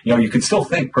quality. You can still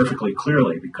think perfectly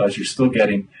clearly because you're still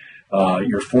getting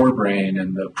your forebrain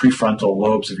and the prefrontal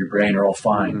lobes of your brain are all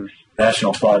fine. Mm-hmm.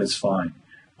 Rational thought is fine.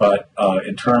 But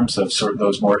in terms of sort of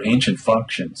those more ancient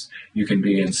functions, you can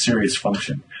be in serious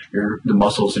function. The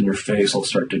muscles in your face will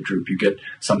start to droop. You get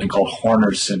something called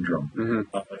Horner's syndrome.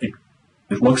 Mm-hmm.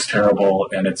 It looks terrible,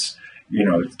 and it's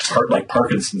like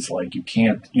Parkinson's-like. You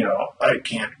can't, I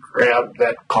can't grab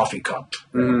that coffee cup.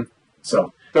 Mm-hmm.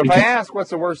 So if I ask what's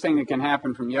the worst thing that can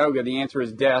happen from yoga, the answer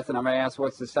is death. And if I ask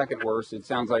what's the second worst, it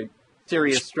sounds like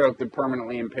serious stroke that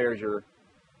permanently impairs your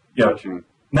functioning.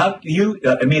 Not you.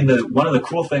 One of the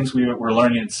cool things we're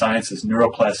learning in science is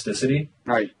neuroplasticity.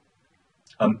 Right.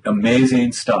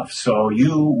 Amazing stuff. So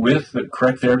with the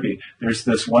correct therapy, there's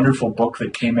this wonderful book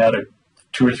that came out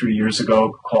 2 or 3 years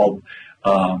ago called,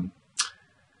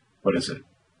 what is it?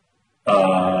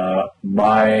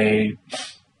 My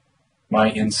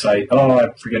Insight. Oh,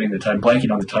 I'm forgetting the time. Blanking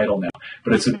on the title now.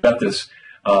 But it's about this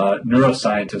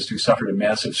neuroscientist who suffered a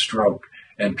massive stroke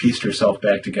and pieced herself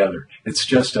back together. It's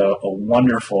just a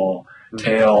wonderful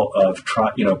tale of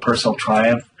personal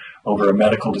triumph over a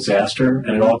medical disaster,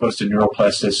 and it all goes to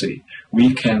neuroplasticity.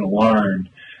 We can learn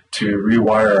to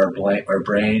rewire our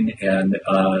brain and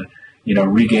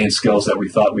regain skills that we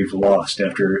thought we've lost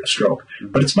after a stroke.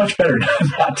 But it's much better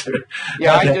not to.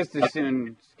 Yeah, I just as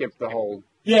soon skip the whole.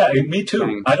 Yeah, me too.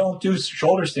 Thing. I don't do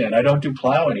shoulder stand. I don't do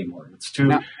plow anymore. It's too.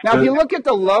 Now if you look at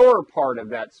the lower part of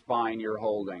that spine you're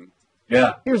holding.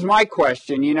 Yeah. Here's my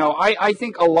question. I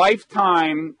think a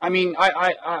lifetime,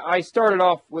 I started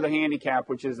off with a handicap,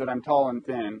 which is that I'm tall and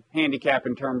thin. Handicap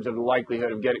in terms of the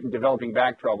likelihood of developing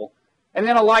back trouble. And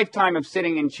then a lifetime of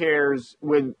sitting in chairs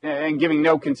and giving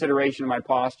no consideration to my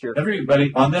posture.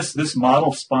 Everybody on this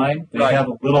model spine, they have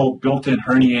a little built-in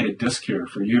herniated disc here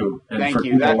for you. And thank for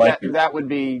you. you. That would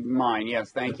be mine.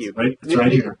 Yes, thank you. Right, it's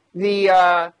right here.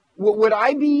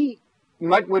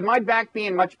 Would my back be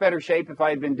in much better shape if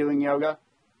I had been doing yoga?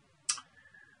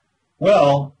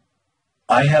 Well,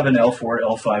 I have an L4,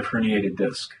 L5 herniated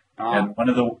disc, and one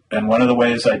of the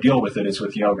ways I deal with it is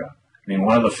with yoga. I mean,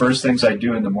 one of the first things I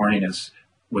do in the morning is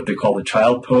what they call the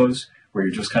child pose, where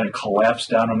you just kind of collapse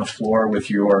down on the floor with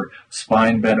your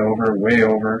spine bent over, way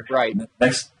over. Right. And the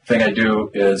next thing I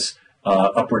do is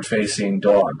upward facing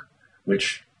dog,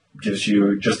 which gives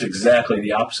you just exactly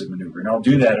the opposite maneuver. And I'll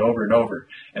do that over and over.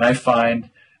 And I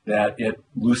find that it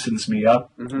loosens me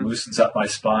up, loosens up my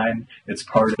spine. It's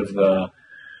part of the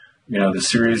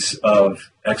series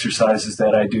of exercises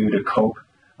that I do to cope.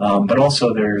 But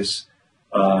also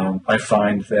I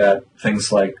find that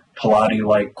things like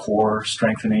Pilates-like core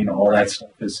strengthening, all that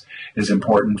stuff is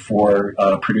important for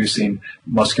producing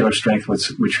muscular strength,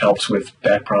 which helps with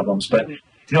back problems. But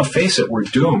face it, we're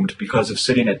doomed because of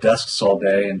sitting at desks all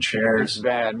day and chairs. It's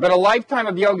bad. But a lifetime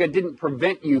of yoga didn't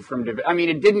prevent you from,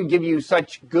 it didn't give you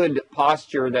such good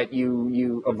posture that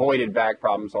you avoided back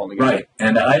problems altogether. Right.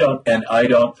 And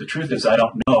the truth is I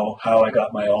don't know how I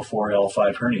got my L4,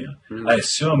 L5 hernia. I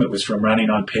assume it was from running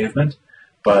on pavement,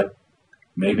 but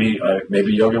maybe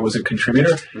yoga was a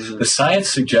contributor. The science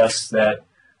suggests that,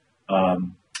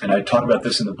 and I talk about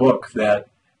this in the book, that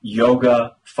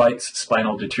yoga fights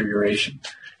spinal deterioration.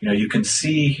 You can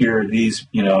see here these,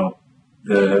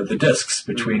 the discs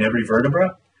between every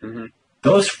vertebra.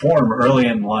 Those form early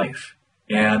in life,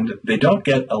 and they don't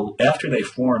get, after they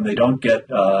form, they don't get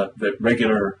the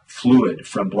regular fluid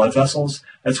from blood vessels.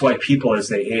 That's why people, as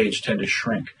they age, tend to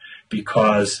shrink,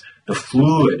 because the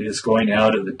fluid is going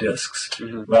out of the discs.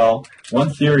 Well,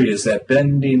 one theory is that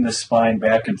bending the spine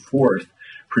back and forth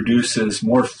produces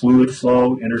more fluid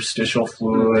flow, interstitial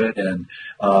fluid, and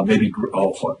maybe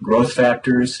growth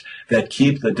factors that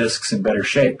keep the discs in better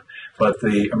shape. But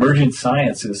the emerging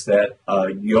science is that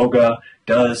yoga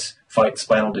does fight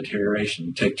spinal deterioration.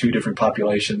 You take two different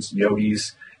populations,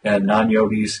 yogis and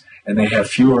non-yogis, and they have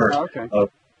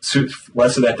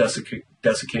less of that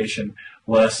desiccation,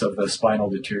 less of the spinal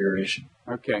deterioration.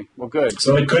 Okay, well, good.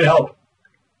 So it could help.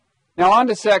 Now on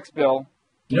to sex, Bill.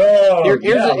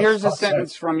 Here's a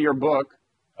sentence from your book,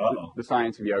 The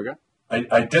Science of Yoga.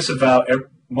 I disavow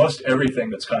most everything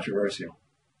that's controversial.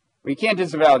 We can't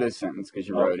disavow this sentence because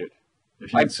you wrote it.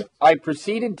 I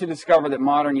proceeded to discover that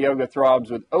modern yoga throbs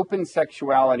with open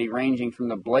sexuality ranging from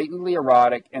the blatantly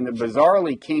erotic and the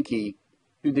bizarrely kinky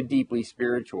to the deeply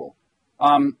spiritual.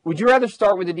 Would you rather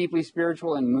start with the deeply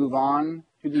spiritual and move on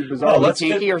to the bizarrely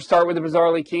kinky, or start with the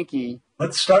bizarrely kinky?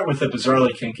 Let's start with the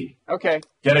bizarrely kinky. Okay.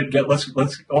 Let's get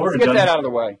that out of the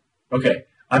way. Okay.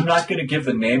 I'm not going to give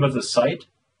the name of the site,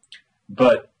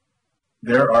 but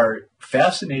there are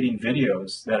fascinating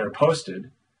videos that are posted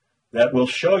that will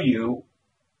show you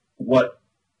what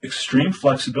extreme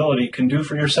flexibility can do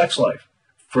for your sex life,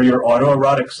 for your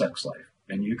autoerotic sex life,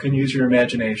 and you can use your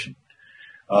imagination.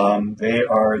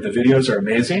 The videos are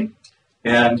amazing,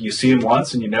 and you see them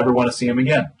once and you never want to see them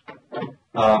again.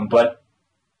 And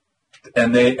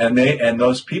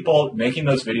those people making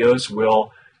those videos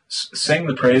will sing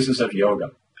the praises of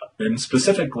yoga, and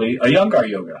specifically Iyengar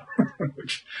yoga.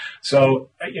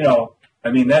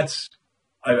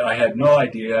 I had no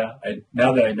idea.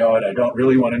 Now that I know it, I don't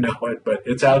really want to know it, but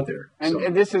it's out there.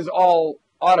 And this is all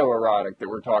autoerotic that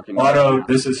we're talking about.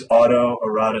 This is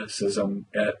autoeroticism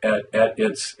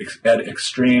at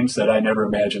extremes that I never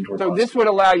imagined were possible. So this would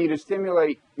allow you to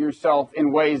stimulate yourself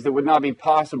in ways that would not be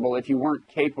possible if you weren't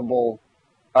capable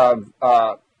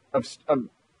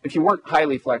if you weren't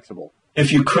highly flexible.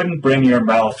 If you couldn't bring your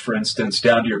mouth, for instance,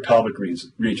 down to your pelvic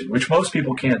region, which most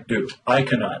people can't do. I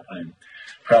cannot, I'm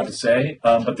proud to say,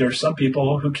 but there are some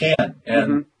people who can,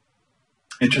 and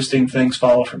interesting things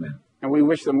follow from it. And we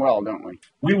wish them well, don't we?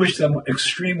 We wish them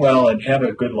extreme well and have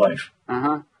a good life.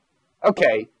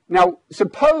 Okay. Now,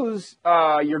 suppose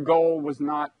your goal was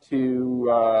not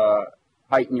to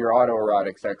heighten your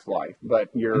autoerotic sex life,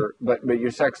 but your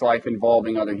sex life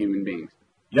involving other human beings.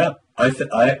 Yeah, I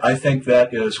think that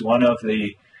is one of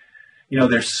the,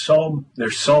 there's so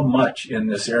much in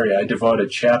this area. I devote a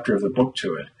chapter of the book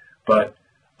to it, but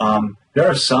there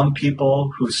are some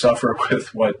people who suffer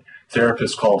with what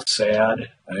therapists call SAD,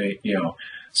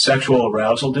 sexual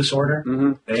arousal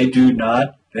disorder. They do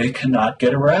not they cannot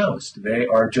get aroused. They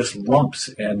are just lumps,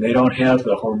 and they don't have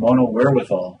the hormonal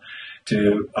wherewithal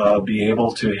to be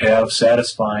able to have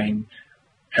satisfying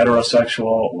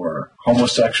heterosexual or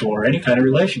homosexual or any kind of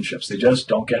relationships. They just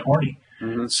don't get horny.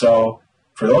 Mm-hmm. So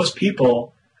for those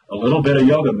people, a little bit of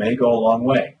yoga may go a long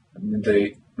way. I mean,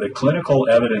 the clinical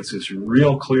evidence is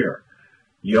real clear.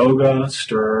 Yoga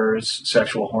stirs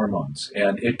sexual hormones,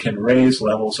 and it can raise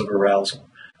levels of arousal.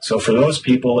 So for those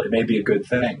people, it may be a good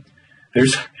thing.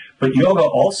 But yoga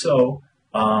also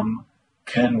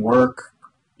can work.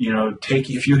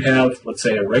 If you have, let's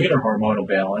say, a regular hormonal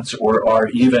balance, or are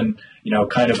even,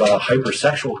 kind of a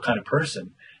hypersexual kind of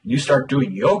person, and you start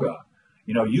doing yoga,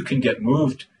 you can get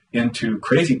moved into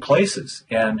crazy places.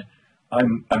 And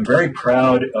I'm very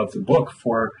proud of the book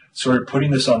for sort of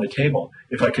putting this on the table.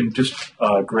 If I can just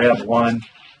grab one,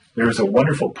 there's a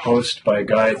wonderful post by a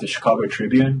guy at the Chicago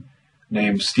Tribune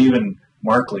named Stephen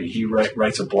Markley. He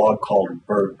writes a blog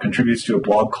contributes to a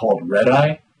blog called Red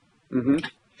Eye. Mm-hmm.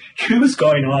 He was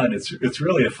going on. It's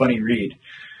really a funny read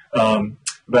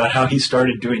about how he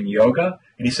started doing yoga,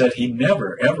 and he said he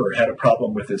never ever had a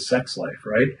problem with his sex life,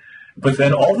 right? But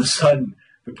then all of a sudden,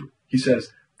 he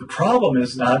says the problem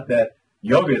is not that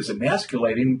yoga is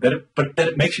emasculating, but that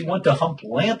it makes you want to hump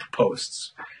lamp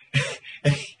posts.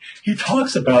 And he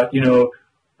talks about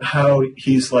how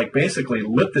he's like basically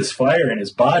lit this fire in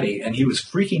his body, and he was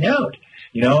freaking out,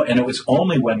 and it was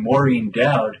only when Maureen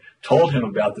Dowd told him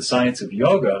about the science of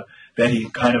yoga that he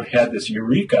kind of had this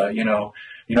eureka,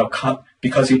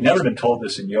 because he'd never been told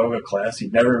this in yoga class.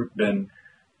 He'd never been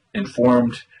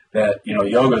informed that,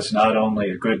 yoga is not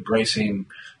only a good bracing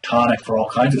tonic for all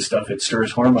kinds of stuff, it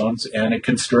stirs hormones, and it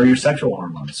can stir your sexual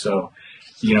hormones. So,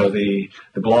 the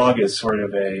blog is sort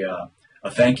of a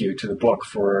thank you to the book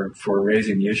for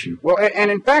raising the issue. Well,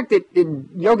 and in fact,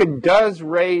 yoga does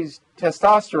raise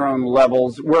testosterone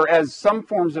levels, whereas some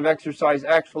forms of exercise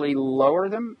actually lower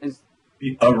them.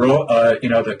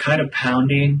 The kind of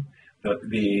pounding,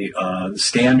 the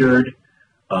standard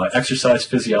exercise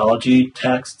physiology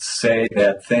texts say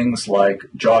that things like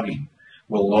jogging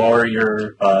will lower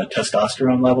your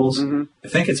testosterone levels. Mm-hmm. I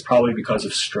think it's probably because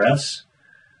of stress.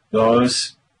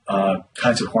 Those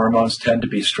kinds of hormones tend to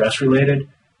be stress-related.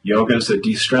 Yoga is a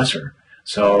de-stressor.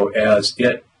 So as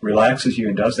it relaxes you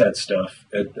and does that stuff,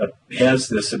 it has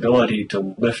this ability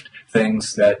to lift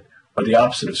things that are the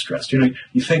opposite of stress.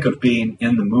 You think of being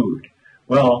in the mood.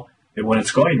 Well, when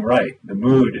it's going right, the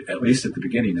mood, at least at the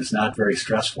beginning, is not very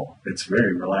stressful. It's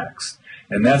very relaxed.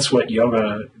 And that's what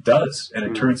yoga does. And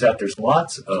it turns out there's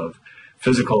lots of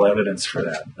physical evidence for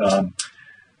that.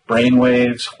 Brain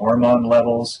waves, hormone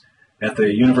levels. At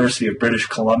the University of British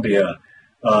Columbia,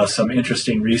 some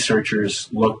interesting researchers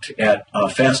looked at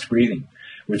fast breathing,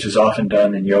 which is often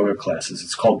done in yoga classes.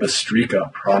 It's called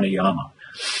Bhastrika Pranayama.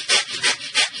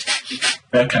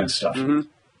 That kind of stuff. Mm-hmm.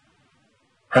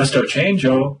 Presto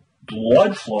changeo,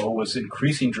 blood flow was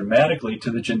increasing dramatically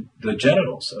to the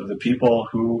genitals of the people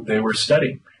who they were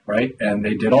studying, right? And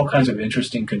they did all kinds of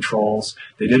interesting controls.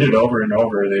 They did it over and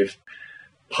over. They've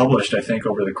published, I think,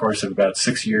 over the course of about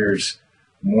 6 years,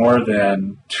 more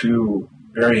than 2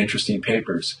 very interesting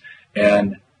papers.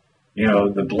 And,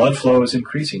 the blood flow is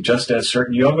increasing, just as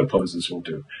certain yoga poses will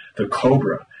do. The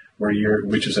cobra,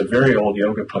 which is a very old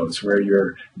yoga pose, where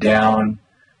you're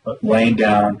laying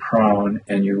down, prone,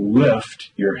 and you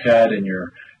lift your head and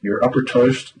your upper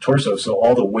torso, so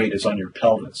all the weight is on your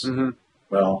pelvis. Mm-hmm.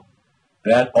 Well,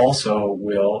 that also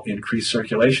will increase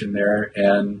circulation there,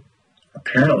 and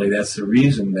apparently that's the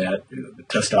reason that the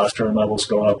testosterone levels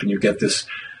go up and you get this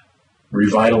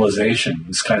revitalization,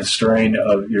 this kind of stirring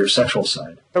of your sexual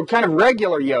side. So kind of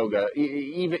regular yoga,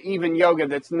 even yoga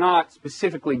that's not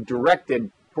specifically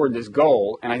directed toward this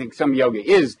goal, and I think some yoga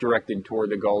is directed toward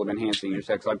the goal of enhancing your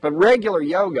sex life, but regular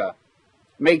yoga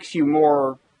makes you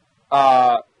more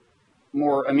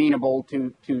amenable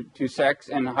to sex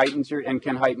and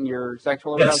can heighten your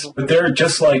sexual arousal? Yes, but they're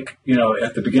just like,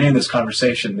 at the beginning of this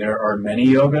conversation, there are many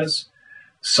yogas.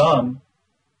 Some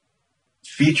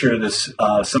feature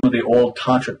some of the old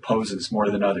tantric poses more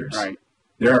than others. Right.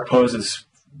 There are poses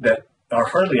that are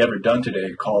hardly ever done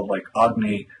today called like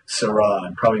Agni Sara.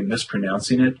 I'm probably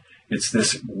mispronouncing it. It's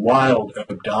this wild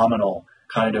abdominal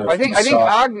kind of. I think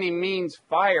Agni means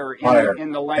fire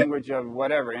in the language of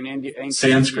whatever in India.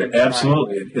 Sanskrit,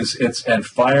 absolutely. It's and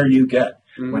fire you get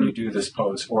when you do this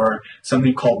pose, or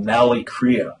something called Nali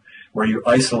Kriya, where you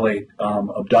isolate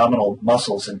abdominal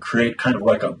muscles and create kind of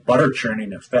like a butter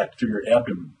churning effect through your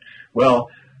abdomen. Well,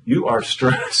 you are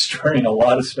stirring a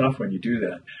lot of stuff when you do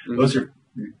that. Mm-hmm. Those are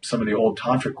some of the old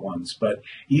tantric ones, but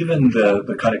even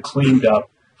the kind of cleaned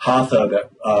up hatha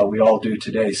that we all do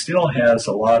today still has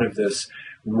a lot of this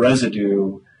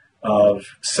residue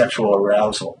of sexual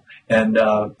arousal. And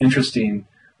interestingly,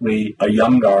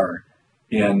 Iyengar,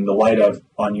 in the Light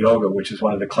on Yoga, which is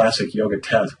one of the classic yoga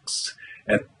texts,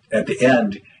 at the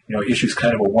end, issues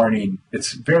kind of a warning.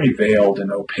 It's very veiled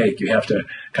and opaque. You have to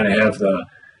kind of have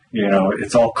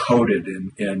it's all coded,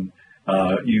 and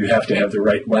you have to have the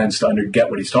right lens to get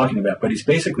what he's talking about. But he's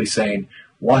basically saying,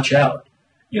 watch out.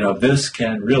 This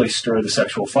can really stir the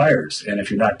sexual fires, and if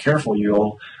you're not careful,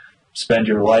 you'll spend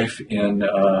your life in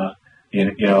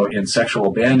sexual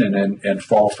abandon and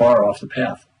fall far off the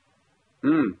path.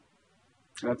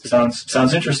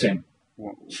 Sounds interesting.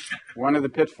 One of the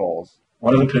pitfalls.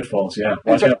 One of the pitfalls, yeah.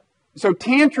 Watch out. So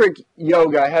tantric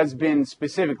yoga has been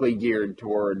specifically geared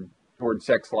toward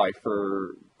sex life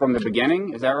from the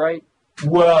beginning. Is that right?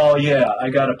 Well, yeah. I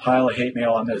got a pile of hate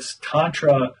mail on this.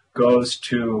 Tantra goes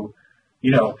to,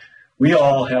 we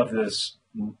all have this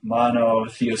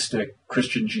monotheistic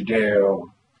Christian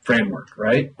Judeo framework,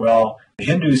 right? Well, the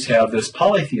Hindus have this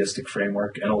polytheistic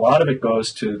framework, and a lot of it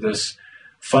goes to this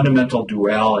fundamental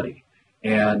duality.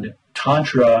 And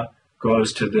Tantra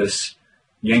goes to this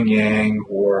yin-yang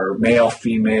or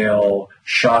male-female,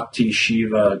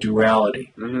 Shakti-Shiva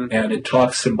duality. And it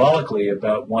talks symbolically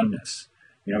about oneness.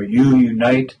 You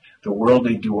unite the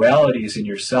worldly dualities in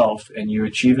yourself and you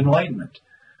achieve enlightenment.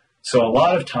 So a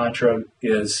lot of Tantra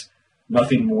is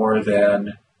nothing more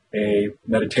than a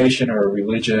meditation or a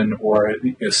religion or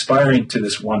aspiring to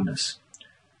this oneness.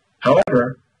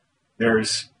 However,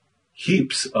 there's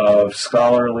heaps of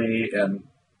scholarly and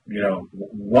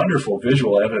wonderful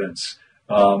visual evidence.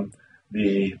 I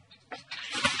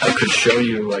could show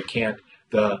you. I can't.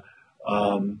 The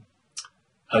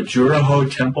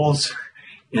Khajuraho temples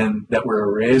that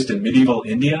were raised in medieval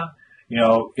India.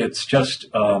 It's just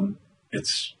well.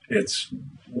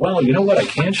 You know what? I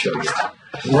can show you.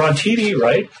 We're on TV,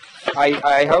 right?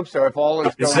 I hope so. If all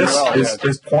is going well.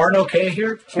 Is porn okay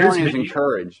here? Porn is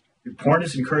encouraged. Porn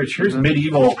is encouraged. Here's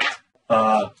medieval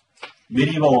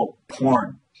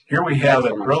porn. Here we have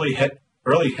an early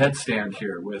headstand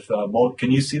here with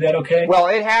can you see that okay? Well,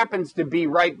 it happens to be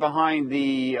right behind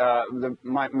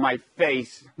my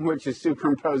face, which is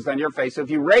superimposed on your face. So if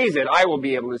you raise it, I will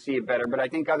be able to see it better, but I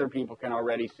think other people can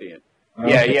already see it.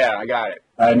 Okay. Yeah, I got it.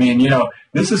 I mean,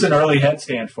 this is an early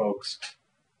headstand, folks.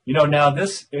 Now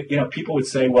this, people would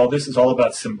say, well, this is all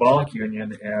about symbolic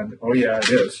union, and oh yeah, it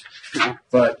is.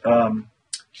 But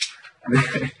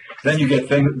then you get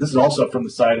things. This is also from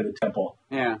the side of the temple.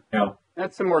 Yeah.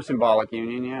 That's some more symbolic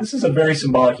union, yeah. This is a very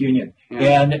symbolic union.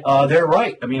 Yeah. And they're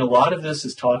right. I mean, a lot of this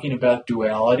is talking about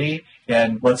duality,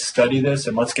 and let's study this,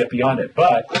 and let's get beyond it.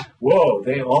 But,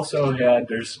 they also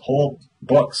there's whole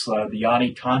books, the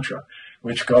Yani Tantra,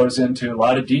 which goes into a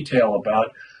lot of detail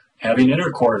about having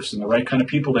intercourse and the right kind of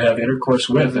people to have intercourse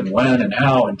with and when and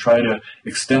how, and try to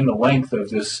extend the length of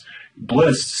this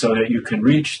bliss so that you can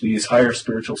reach these higher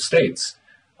spiritual states.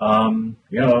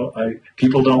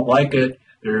 People don't like it.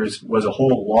 There was a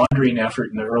whole laundering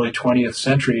effort in the early 20th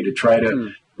century to try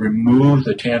to remove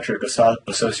the tantric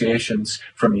associations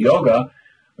from yoga.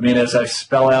 I mean, as I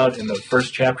spell out in the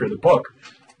first chapter of the book,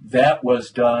 that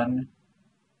was done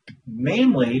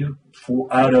mainly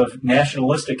out of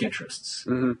nationalistic interests.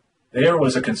 There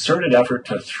was a concerted effort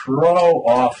to throw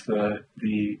off the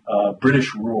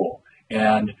British rule,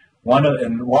 and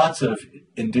lots of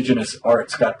indigenous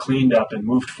arts got cleaned up and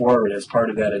moved forward as part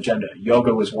of that agenda.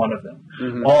 Yoga was one of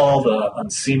them. All the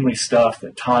unseemly stuff,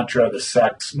 the tantra, the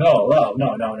sex. No.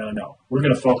 We're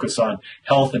going to focus on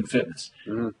health and fitness.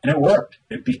 And it worked.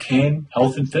 It became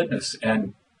health and fitness,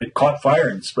 and it caught fire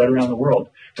and spread around the world.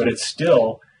 But it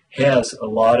still has a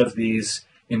lot of these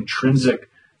intrinsic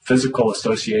physical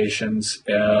associations,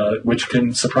 which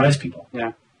can surprise people.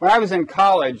 Yeah. When I was in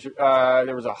college,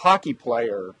 there was a hockey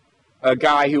player, a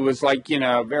guy who was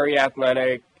very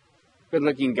athletic,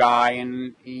 good-looking guy,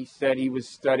 and he said he was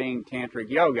studying tantric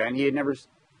yoga, and he had never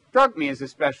struck me as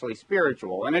especially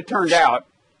spiritual. And it turned out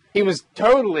he was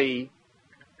totally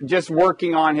just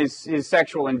working on his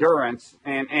sexual endurance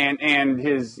and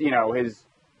his his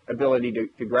ability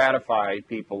to gratify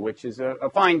people, which is a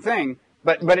fine thing.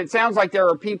 But it sounds like there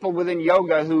are people within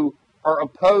yoga who are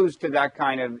opposed to that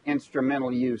kind of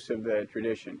instrumental use of the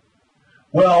tradition.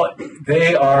 Well,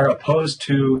 they are opposed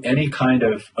to any kind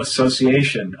of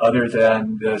association other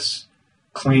than this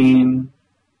clean,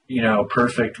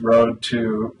 perfect road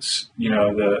to,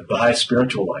 the high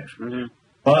spiritual life.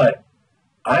 But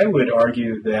I would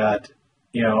argue that,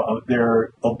 there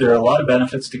are a lot of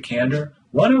benefits to candor,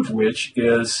 one of which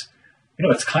is,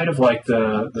 it's kind of like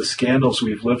the scandals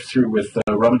we've lived through with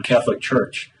the Roman Catholic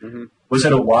Church. Was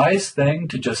it a wise thing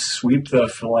to just sweep the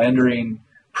philandering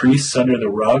priests under the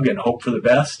rug and hope for the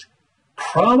best?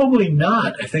 Probably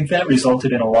not. I think that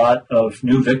resulted in a lot of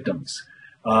new victims.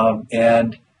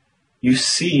 And you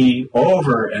see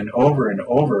over and over and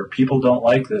over, people don't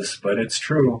like this, but it's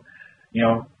true,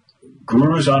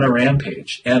 gurus on a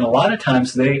rampage. And a lot of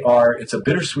times it's a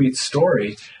bittersweet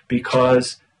story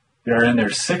because they're in their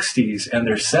 60s and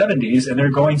their 70s and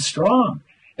they're going strong.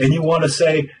 And you want to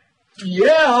say,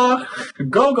 yeah,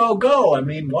 go, go, go. I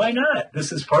mean, why not?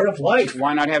 This is part of life.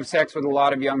 Why not have sex with a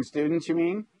lot of young students, you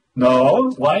mean?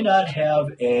 No, why not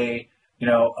have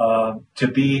to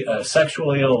be a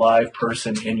sexually alive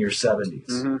person in your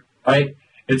 70s, right?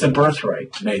 It's a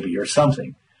birthright, maybe, or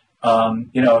something.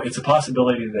 It's a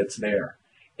possibility that's there.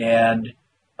 And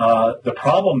the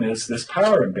problem is this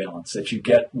power imbalance that you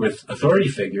get with authority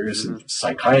figures,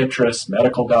 psychiatrists,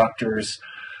 medical doctors,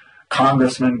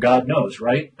 congressmen, God knows,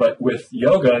 right? But with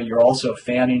yoga, you're also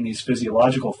fanning these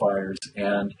physiological fires.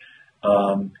 And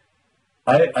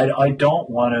I don't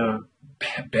want to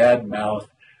badmouth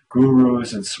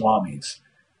gurus and swamis.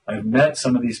 I've met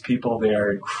some of these people. They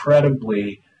are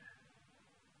incredibly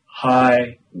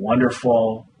high,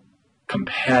 wonderful,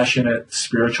 compassionate,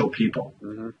 spiritual people.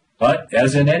 But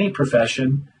as in any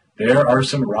profession, there are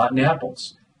some rotten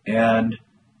apples. And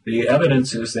the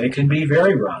evidence is they can be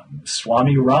very rotten.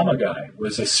 Swami Ramagai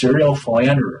was a serial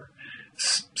philanderer.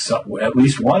 So, at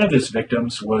least one of his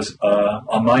victims was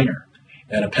a minor,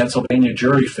 and a Pennsylvania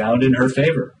jury found in her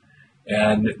favor.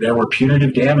 And there were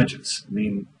punitive damages. I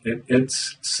mean,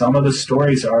 it's some of the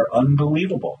stories are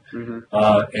unbelievable.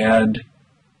 And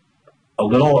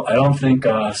I don't think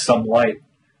some light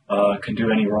can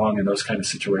do any wrong in those kind of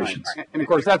situations. Right. And of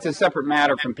course, that's a separate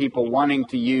matter from people wanting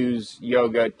to use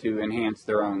yoga to enhance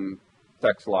their own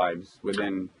sex lives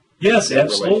within. Yes,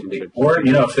 absolutely. Or,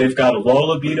 if they've got a low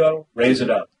libido, raise it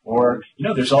up. Or,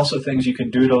 there's also things you can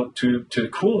do to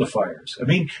cool the fires. I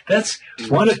mean, that's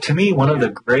one of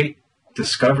the great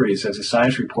discoveries as a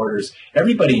science reporter is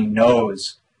everybody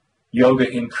knows yoga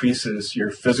increases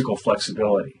your physical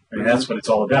flexibility. I mean, that's what it's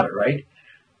all about, right?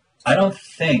 I don't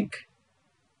think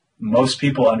most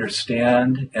people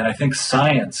understand, and I think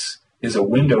science is a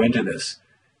window into this,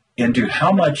 into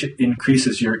how much it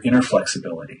increases your inner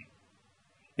flexibility.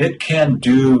 It can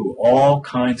do all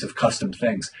kinds of custom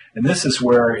things. And this is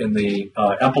where in the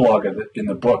epilogue in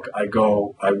the book, I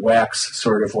wax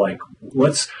sort of like,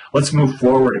 let's move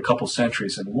forward a couple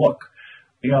centuries and look.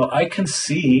 I can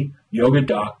see yoga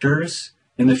doctors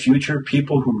in the future,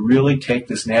 people who really take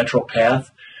this natural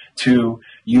path to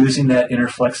using that inner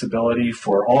flexibility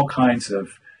for all kinds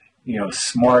of,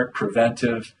 smart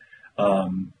preventive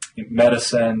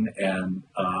medicine and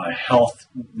health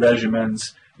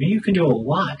regimens. I mean, you can do a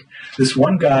lot. This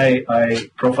one guy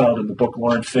I profiled in the book,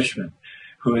 Lauren Fishman,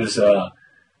 who is a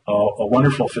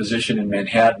wonderful physician in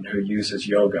Manhattan who uses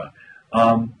yoga.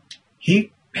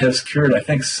 He has cured, I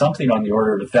think, something on the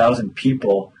order of 1,000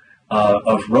 people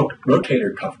of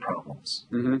rotator cuff problems.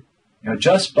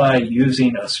 Just by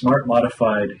using a smart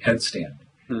modified headstand.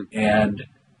 And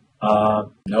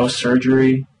no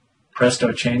surgery,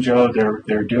 presto changeo,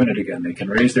 they're doing it again. They can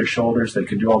raise their shoulders, they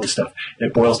can do all this stuff.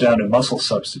 It boils down to muscle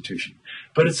substitution.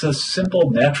 But it's a simple,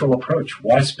 natural approach.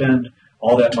 Why spend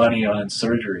all that money on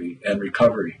surgery and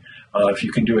recovery if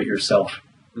you can do it yourself?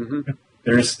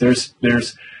 There's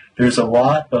a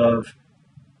lot of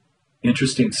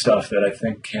interesting stuff that I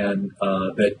think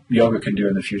that yoga can do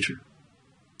in the future.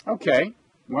 Okay.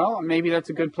 Well, maybe that's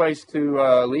a good place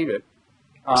to leave it.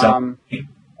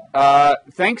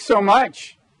 Thanks so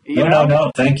much.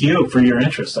 No. Thank you for your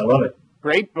interest. I love it.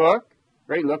 Great book.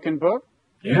 Great looking book.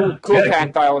 Yeah. Cool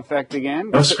tactile effect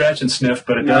again. No scratch and sniff,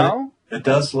 but it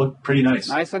does look pretty nice.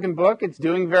 Nice looking book. It's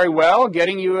doing very well,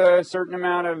 getting you a certain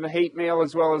amount of hate mail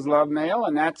as well as love mail,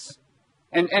 and that's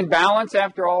and balance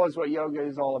after all is what yoga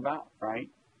is all about, right?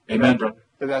 Amen, brother.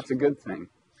 So that's a good thing.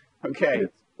 Okay.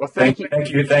 Well, thank you.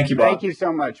 Thank you, Bob. Thank you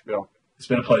so much, Bill. It's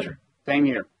been a pleasure. Same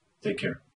here. Take care.